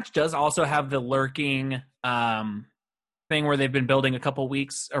 This match does also have the lurking thing where they've been building a couple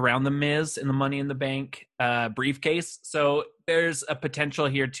weeks around the Miz and the Money in the Bank briefcase. So there's a potential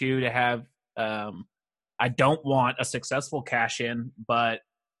here too to have. I don't want a successful cash in, but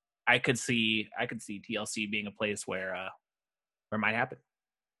I could see TLC being a place where it might happen.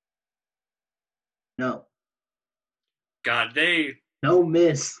 No. God, no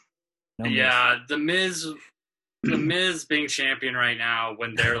Miz. Yeah, the Miz being champion right now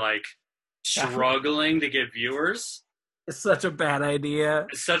when they're like struggling to get viewers. It's such a bad idea.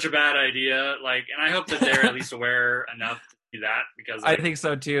 It's such a bad idea. Like, and I hope that they're at least aware enough to do that, because like, I think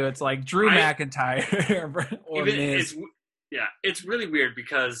so too. It's like Drew McIntyre or Miz. It's really weird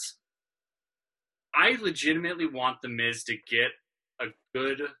because I legitimately want the Miz to get a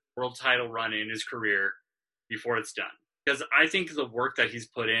good world title run in his career before it's done. Because I think the work that he's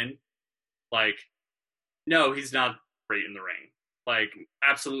put in, like, no, he's not great in the ring. Like,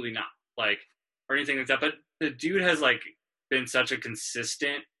 absolutely not. Like, or anything like that. But the dude has, like, been such a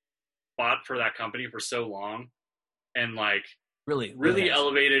consistent spot for that company for so long. And, like, really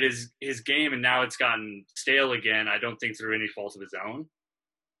elevated his game. And now it's gotten stale again. I don't think through any fault of his own.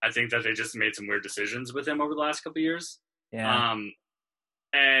 I think that they just made some weird decisions with him over the last couple of years. Yeah.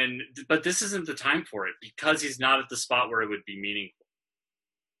 But this isn't the time for it because he's not at the spot where it would be meaningful.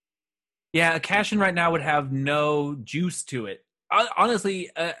 Yeah, a cash-in right now would have no juice to it.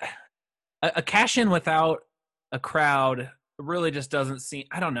 Honestly, a cash-in without a crowd really just doesn't seem.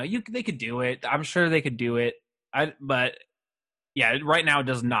 I don't know. They could do it. I'm sure they could do it. But yeah, right now it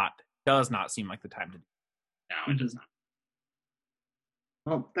does not seem like the time to do it. No, it does not.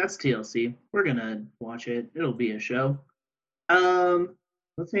 Well, that's TLC. We're gonna watch it. It'll be a show.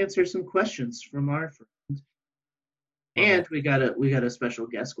 Let's answer some questions from our friends. And we got a special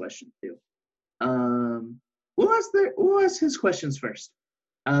guest question too. We'll ask his questions first.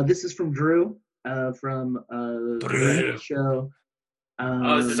 This is from Drew from the show.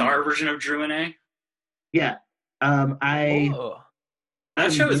 Is this our version of Drew and A? Yeah. That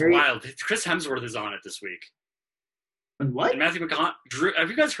show is wild. Chris Hemsworth is on it this week. And what? And Matthew McConaughey. Drew, have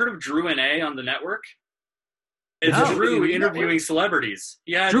you guys heard of Drew and A on the network? It's No. Drew interviewing celebrities.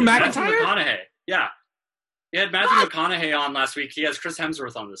 Yeah, Drew Matthew McIntyre? McConaughey. Yeah. He had Matthew McConaughey on last week. He has Chris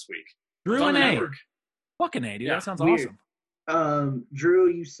Hemsworth on this week. Drew It's on and the A. network. Fucking A, dude. Yeah, That sounds weird. awesome. Drew,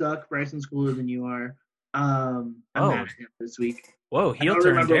 you suck. Bryson's cooler than you are. I'm Oh. mad at him this week. Whoa, I heel don't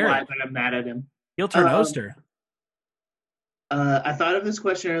turn remember why, Derek. but I'm mad at him. Heel turn Um, Oster. I thought of this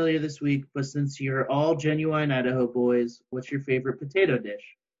question earlier this week, but since you're all genuine Idaho boys, what's your favorite potato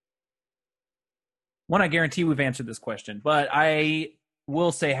dish? One, I guarantee we've answered this question, but I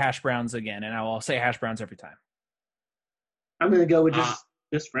will say hash browns again, and I will say hash browns every time. I'm gonna go with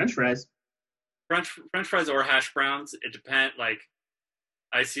just French fries. French fries or hash browns. It depends. Like,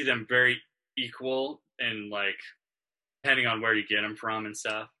 I see them very equal, and like depending on where you get them from and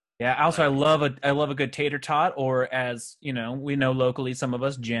stuff. Yeah. Also, I love a good tater tot, or as you know, we know locally, some of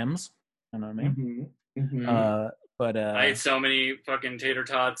us Jims. You know what I mean? Mm-hmm. Mm-hmm. But I ate so many fucking tater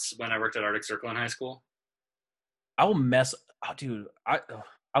tots when I worked at Arctic Circle in high school. I will mess. Oh, dude, I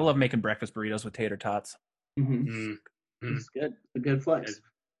love making breakfast burritos with tater tots. Mm-hmm. It's good. It's a good flex.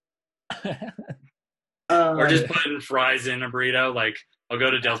 Or just putting fries in a burrito. Like, I'll go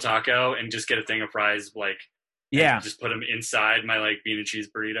to Del Taco and just get a thing of fries. Like, yeah, just put them inside my like bean and cheese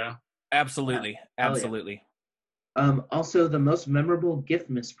burrito. Absolutely, absolutely. Yeah. Also, the most memorable gift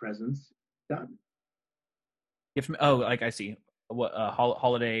miss presents gotten. Like I see. What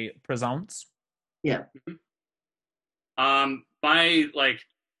holiday presents? Yeah. My like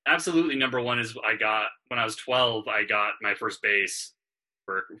absolutely number one is I got when I was 12. I got my first bass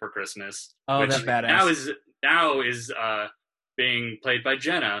for Christmas. Oh, that's badass. Now is being played by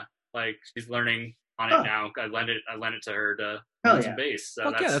Jenna. Like she's learning on it now. I lent it to her to learn some bass.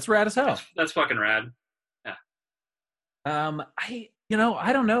 So that's rad as hell. That's fucking rad. Yeah. I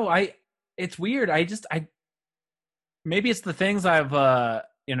don't know. It's weird. Maybe it's the things I've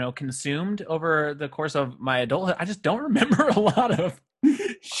consumed over the course of my adulthood. I just don't remember a lot of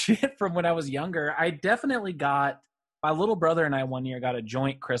shit from when I was younger. I definitely got my little brother and I one year got a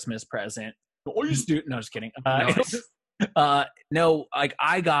joint Christmas present. No, just kidding. Nice. No, like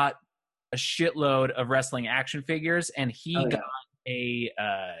I got a shitload of wrestling action figures, and he got a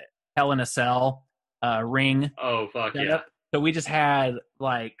Hell in a Cell ring. Oh fuck yeah! So we just had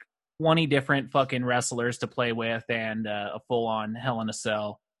like 20 different fucking wrestlers to play with, and a full on Hell in a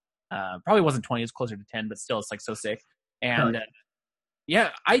Cell. Probably wasn't 20; it's closer to 10, but still, it's like so sick. And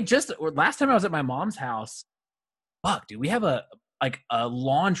last time I was at my mom's house. Fuck, dude, we have a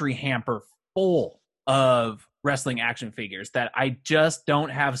laundry hamper full of wrestling action figures that I just don't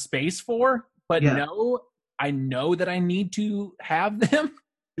have space for. But I know that I need to have them.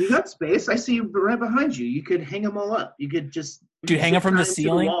 You got space. I see you right behind you. You could hang them all up. You could just hang them from the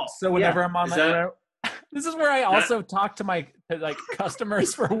ceiling. So whenever I'm on this is where I also talk to my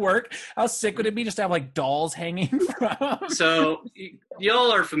customers for work. How sick would it be just to have like dolls hanging from? So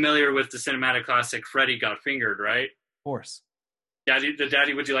y'all are familiar with the cinematic classic Freddy Got Fingered, right? Of course.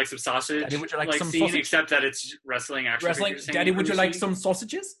 Daddy, would you like some sausage? Daddy, would you like some scene, sausage? Except that it's wrestling action figures. Daddy, would you like some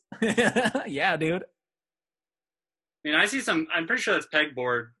sausages? Yeah, dude. I mean, I see some. I'm pretty sure that's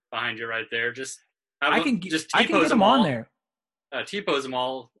pegboard behind you right there. I can get them on there. T-pose them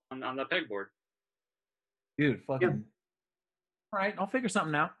all on the pegboard. Dude, fucking. Yeah. All right, I'll figure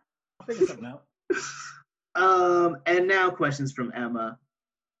something out. And now questions from Emma.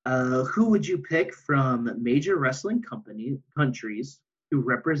 Who would you pick from major wrestling countries to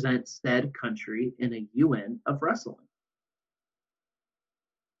represent said country in a UN of wrestling?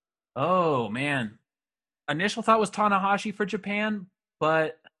 Oh, man. Initial thought was Tanahashi for Japan,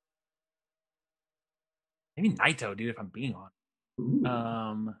 but maybe Naito, dude, if I'm being honest.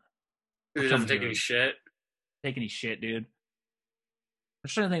 Who doesn't take any shit? Take any shit, dude. I'm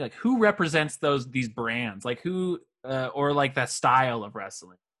just trying to think, like, who represents these brands? Like, who, or like that style of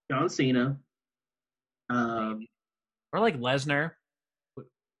wrestling? John Cena. Or like Lesnar.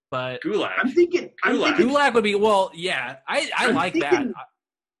 But Gulak. I'm thinking Gulak would be, well, yeah. I like that.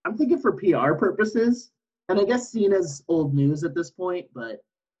 I'm thinking for PR purposes. And I guess Cena's old news at this point, but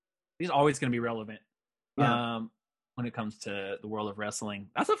he's always going to be relevant. Yeah. When it comes to the world of wrestling.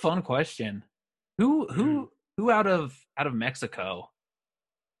 That's a fun question. Who out of Mexico?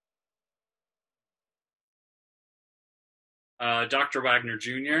 Dr. Wagner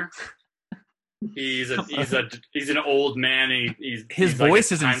Jr. He's an old man. His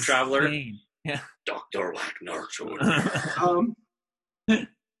voice like is a time insane. Traveler. Yeah. Dr. Wagner Jr.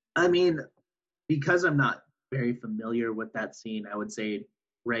 I mean, because I'm not very familiar with that scene, I would say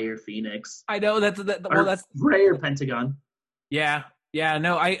Ray or Phoenix. I know that's Ray or Pentagon. Yeah. Yeah,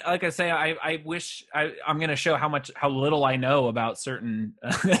 no, I wish I'm going to show how little I know about certain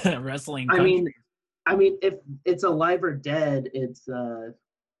wrestling countries. I mean, if it's alive or dead, it's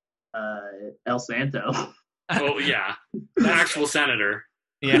El Santo. Oh yeah, the actual senator.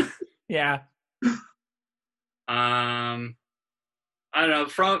 Yeah, yeah. I don't know.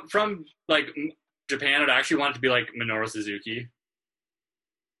 From like Japan, I'd actually want it to be like Minoru Suzuki.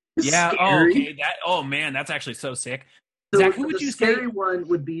 Yeah. Oh, Scary. okay. Oh man, that's actually so sick. So Zach, who would the you scary say? one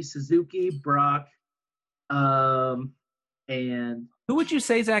would be Suzuki, Brock, and Who would you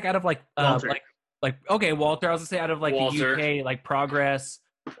say, Zach, out of Walter. Okay, Walter. I was gonna say out of like Walter. the UK, like Progress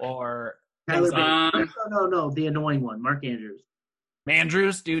or Tyler things like Bates. No, the annoying one, Mark Andrews.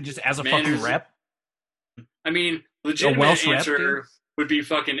 Mandrews, dude, just as a Mandrews. fucking rep. I mean, legitimate Welsh rep, answer dude? would be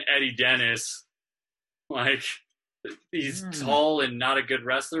fucking Eddie Dennis. Like, he's tall and not a good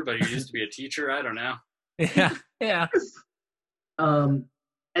wrestler, but he used to be a teacher. I don't know. Yeah, yeah.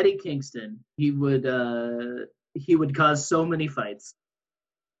 Eddie Kingston. He would cause so many fights.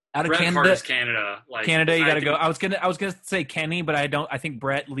 Out of Bret Canada, Hart is Canada. Like, Canada, you I got to think- go. I was gonna say Kenny, but I don't. I think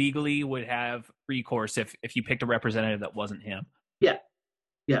Brett legally would have recourse if you picked a representative that wasn't him. Yeah.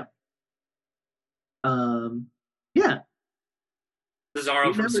 Yeah. Cesaro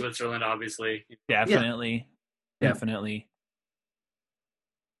You from never- Switzerland, obviously. Definitely, Yeah. definitely.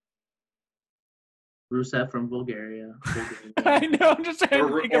 Rusev from Bulgaria. I know. I'm just trying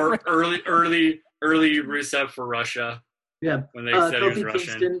to think Or of early Rusev for Russia Yeah. when they said he was Kofi Russian.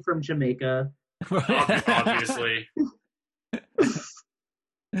 Kingston from Jamaica. Obviously.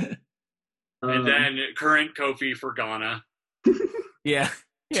 And then current Kofi for Ghana. yeah,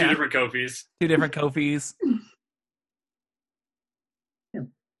 Two yeah. different Kofis. Two different Kofis.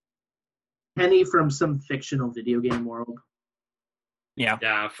 Kenny from some fictional video game world. Yeah,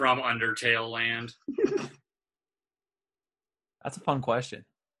 Yeah, from Undertale land. that's a fun question.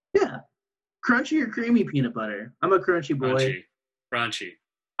 Yeah. Crunchy or creamy peanut butter? I'm a crunchy boy. Crunchy.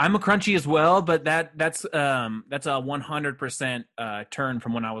 I'm a crunchy as well, but that's a 100% turn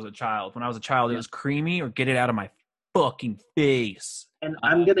from when I was a child. When I was a child, it was creamy or get it out of my fucking face. And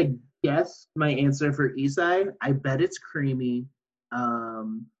I'm going to guess my answer for Isai. I bet it's creamy.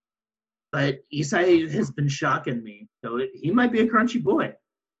 But Isai has been shocking me. So he might be a crunchy boy.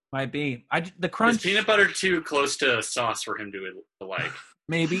 Might be. The crunch. Is peanut butter too close to sauce for him to like?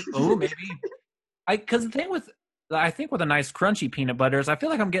 Maybe. Oh, maybe. Because the thing with, I think with a nice crunchy peanut butter is I feel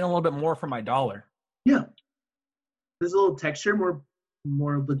like I'm getting a little bit more for my dollar. Yeah. There's a little texture, more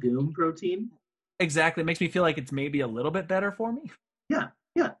legume protein. Exactly. It makes me feel like it's maybe a little bit better for me. Yeah.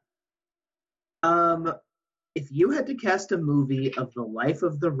 If you had to cast a movie of the life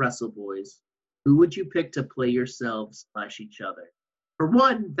of the Wrestle Boys, who would you pick to play yourselves / each other? For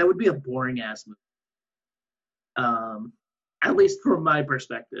one, that would be a boring ass movie. At least from my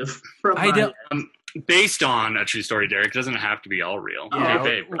perspective. Based on a true story, Derek. It doesn't have to be all real. Yeah,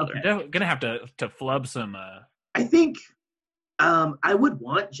 Okay, brother. We're gonna have to flub some. I think I would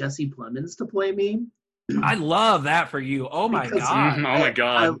want Jesse Plemons to play me. I love that for you. Oh my Because- god. Oh my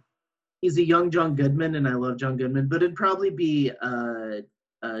god. He's a young John Goodman, and I love John Goodman, but it'd probably be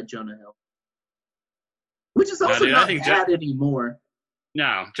Jonah Hill. Which is also dude, I not think bad anymore.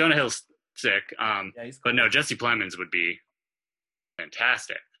 No, Jonah Hill's sick. Yeah, he's But cool. no, Jesse Plemons would be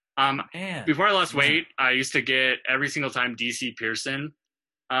fantastic. Man. Before I lost weight, I used to get every single time DC Pearson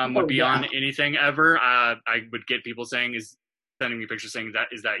would be on anything ever. I would get people sending me pictures saying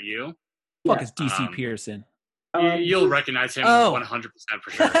is that you? Fuck is DC Um, Pearson. You'll recognize him Oh. 100%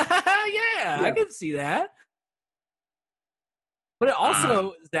 for sure. yeah, I can see that. But it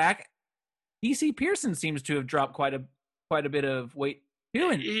also, Zach, DC Pearson seems to have dropped quite a bit of weight too,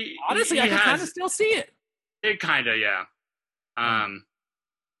 and honestly, I can kind of still see it. It kind of, yeah.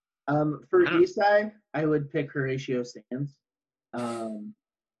 For Isai, I would pick Horatio Sands.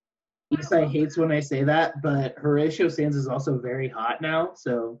 Isai hates when I say that, but Horatio Sands is also very hot now,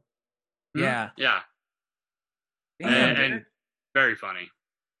 so Yeah. Yeah. And very funny.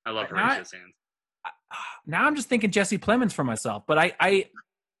 I love Horatio Sands. Now I'm just thinking Jesse Plemons for myself, but I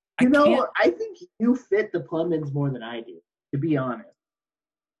you know, can't. I think you fit the Plemons more than I do, to be honest.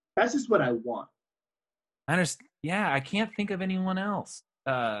 That's just what I want. I understand. Yeah, I can't think of anyone else.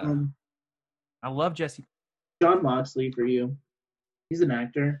 I love Jesse. John Moxley for you. He's an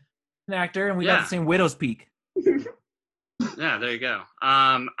actor. An actor, and we got the same Widow's Peak. Yeah, there you go.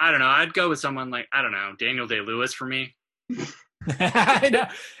 I don't know. I'd go with someone like, I don't know, Daniel Day-Lewis for me. I know.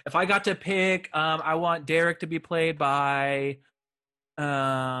 If I got to pick, I want Derek to be played by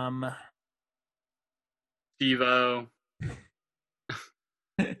Steve-O.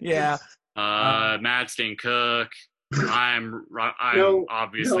 Yeah. Matt Stain Cook. I'm No,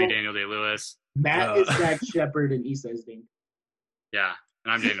 obviously no. Daniel Day-Lewis. Matt is Zach Shepard and Isai's Dane. Yeah,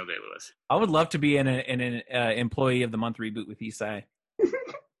 and I'm Daniel Day-Lewis. I would love to be in an employee of the month reboot with Isai.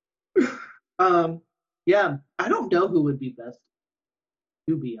 Yeah, I don't know who would be best,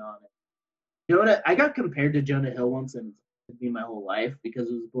 to be honest. I got compared to Jonah Hill once, and it's been my whole life because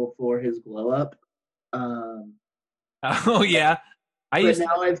it was before his glow up. Oh yeah, but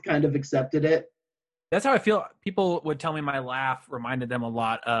now I've kind of accepted it. That's how I feel. People would tell me my laugh reminded them a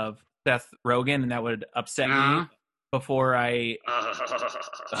lot of Seth Rogen, and that would upset me before I.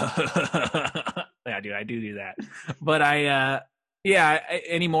 Yeah, dude, I do that, but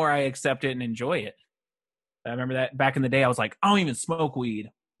anymore I accept it and enjoy it. I remember that back in the day, I was like, I don't even smoke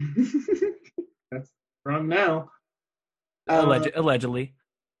weed. That's wrong now. Allegedly.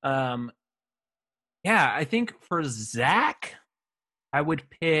 Yeah, I think for Zach, I would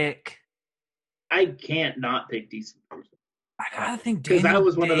pick. I can't not pick DC person. I gotta think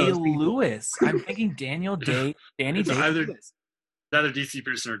Daniel Day-Lewis. I'm thinking Danny Day-Lewis. Either DC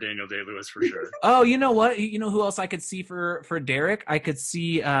Person or Daniel Day-Lewis for sure. Oh, you know what? You know who else I could see for Derek? I could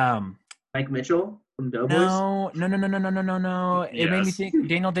see Mike Mitchell from Doughboys. No. It made me think.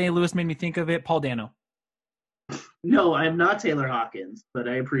 Daniel Day-Lewis made me think of it. Paul Dano. No, I'm not Taylor Hawkins, but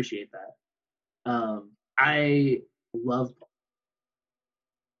I appreciate that. I love Paul.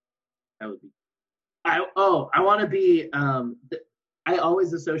 That would be. I want to be. I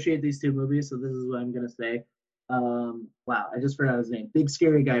always associate these two movies, so this is what I'm gonna say. Wow, I just forgot his name. Big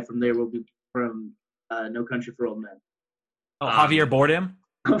scary guy from There Will Be from No Country for Old Men. Oh, Javier Bardem.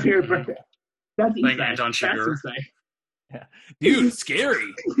 Javier Bardem. That's like Anton Chigurh. Yeah, dude,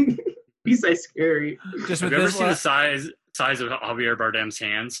 scary. He's scary. Just have you ever seen the size of Javier Bardem's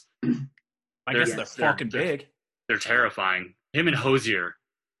hands? I guess they're fucking big. They're terrifying. Him and Hozier,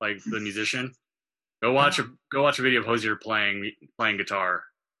 like the musician. Go watch a video of Hozier playing guitar.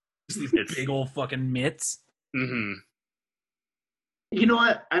 It's big old fucking mitts. Mm-hmm. You know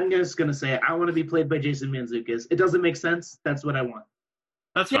what? I'm just gonna say it. I want to be played by Jason Mantzoukas. It doesn't make sense. That's what I want.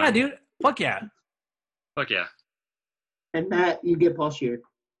 That's fine. Yeah, dude. Fuck yeah. Fuck yeah. And Matt, you get Paul Scheer.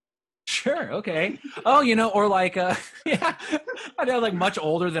 Sure. Okay. Oh, or like, yeah, I know, like much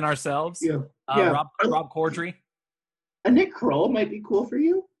older than ourselves. Yeah. Rob Corddry. A Nick Kroll might be cool for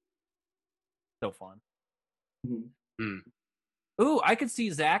you. So fun. Mm-hmm. Mm. Ooh, I could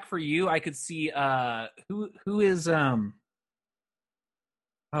see Zach for you. I could see who is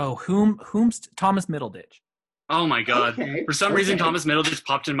whom's Thomas Middleditch. Oh my god. Okay. For some reason Thomas Middleditch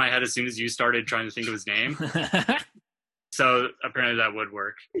popped in my head as soon as you started trying to think of his name. So apparently that would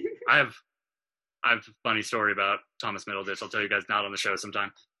work. I have a funny story about Thomas Middleditch. I'll tell you guys not on the show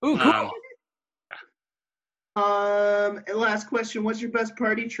sometime. Ooh, cool. And last question, what's your best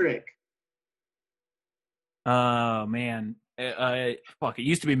party trick? Oh man. Fuck, it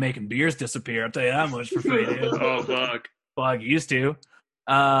used to be making beers disappear. I'll tell you that much for free, dude. Oh fuck. Fuck, it used to.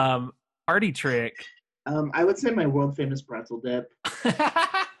 Party trick. I would say my world famous pretzel dip.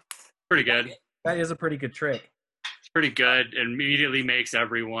 Pretty good. That is a pretty good trick. It's pretty good. It immediately makes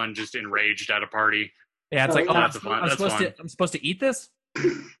everyone just enraged at a party. Yeah, it's that's fun. I'm supposed to eat this?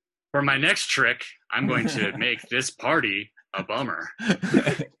 For my next trick, I'm going to make this party a bummer.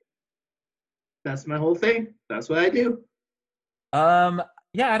 That's my whole thing. That's what I do.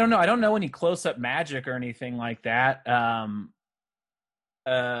 Yeah, I don't know. I don't know any close-up magic or anything like that. I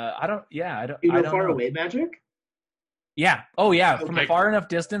don't. You know far away magic? Yeah. Oh yeah. Okay. From a far enough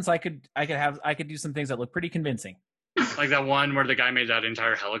distance, I could do some things that look pretty convincing. Like that one where the guy made that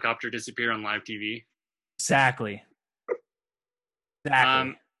entire helicopter disappear on live TV. Exactly.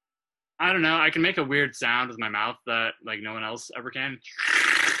 I don't know. I can make a weird sound with my mouth that like no one else ever can.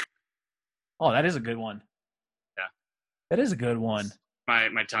 Oh, that is a good one. Yeah. That is a good one. My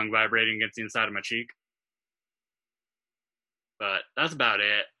tongue vibrating against the inside of my cheek. But that's about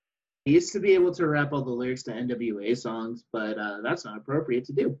it. I used to be able to rap all the lyrics to NWA songs, but that's not appropriate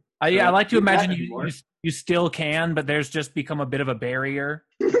to do. I like to imagine you still can, but there's just become a bit of a barrier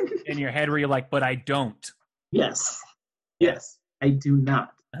in your head where you're like, but I don't. Yes, I do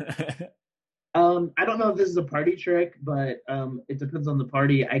not. I don't know if this is a party trick, but it depends on the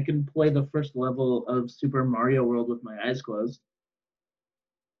party. I can play the first level of Super Mario World with my eyes closed.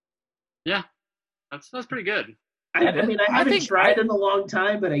 Yeah, that's pretty good. I haven't tried in a long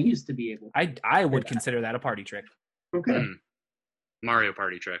time, but I used to be able. I would consider that a party trick. Okay. Mario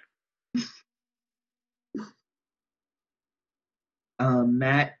Party trick.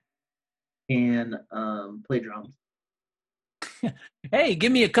 Matt can play drums. Hey,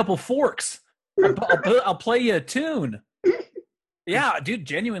 give me a couple forks. I'll play you a tune. Yeah, dude.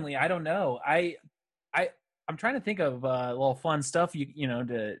 Genuinely, I don't know. I'm trying to think of little fun stuff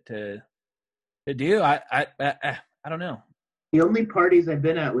to do. I don't know. The only parties I've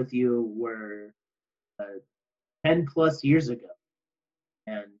been at with you were 10 plus years ago,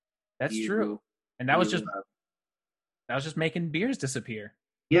 and that's true. And that was just making beers disappear.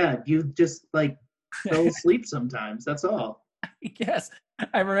 Yeah, you just like fell asleep sometimes. That's all. Yes,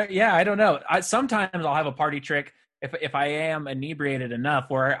 I remember. Yeah, I don't know. Sometimes I'll have a party trick if I am inebriated enough,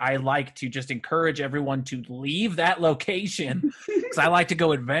 where I like to just encourage everyone to leave that location because I like to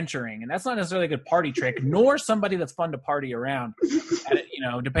go adventuring, and that's not necessarily a good party trick, nor somebody that's fun to party around.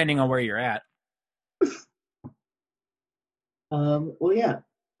 Depending on where you're at. Well, yeah.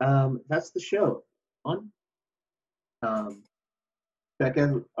 That's the show. Check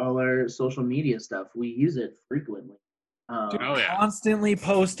out all our social media stuff. We use it frequently. Constantly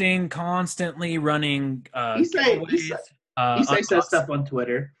posting, constantly running. Isai says stuff on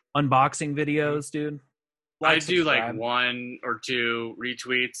Twitter. Unboxing videos, dude. I do like 1 or 2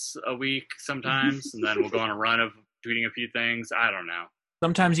 retweets a week sometimes, and then we'll go on a run of tweeting a few things. I don't know.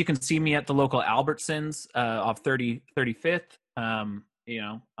 Sometimes you can see me at the local Albertsons off 35th. I'm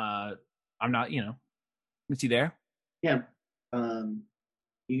not, is he there? Yeah.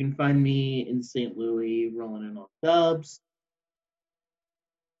 You can find me in St. Louis rolling in on dubs.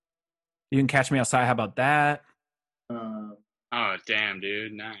 You can catch me outside. How about that? Oh, damn,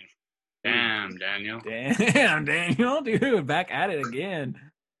 dude. Nice. Damn, Daniel. Damn, Daniel, dude. Back at it again.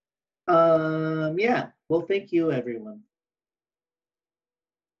 Yeah. Well, thank you, everyone.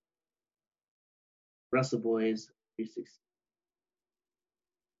 Russell Boys 360.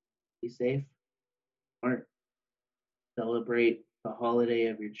 Be safe. Smart. Celebrate the holiday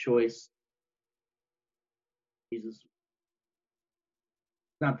of your choice. Jesus.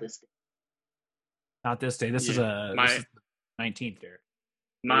 Not this day. Not this day. This is the 19th, Derek.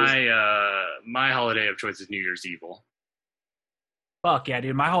 My holiday of choice is New Year's Evil. Fuck yeah,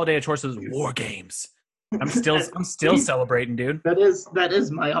 dude. My holiday of choice is War Games. I'm still celebrating, dude. That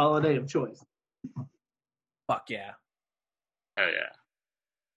is my holiday of choice. Fuck yeah. Oh yeah.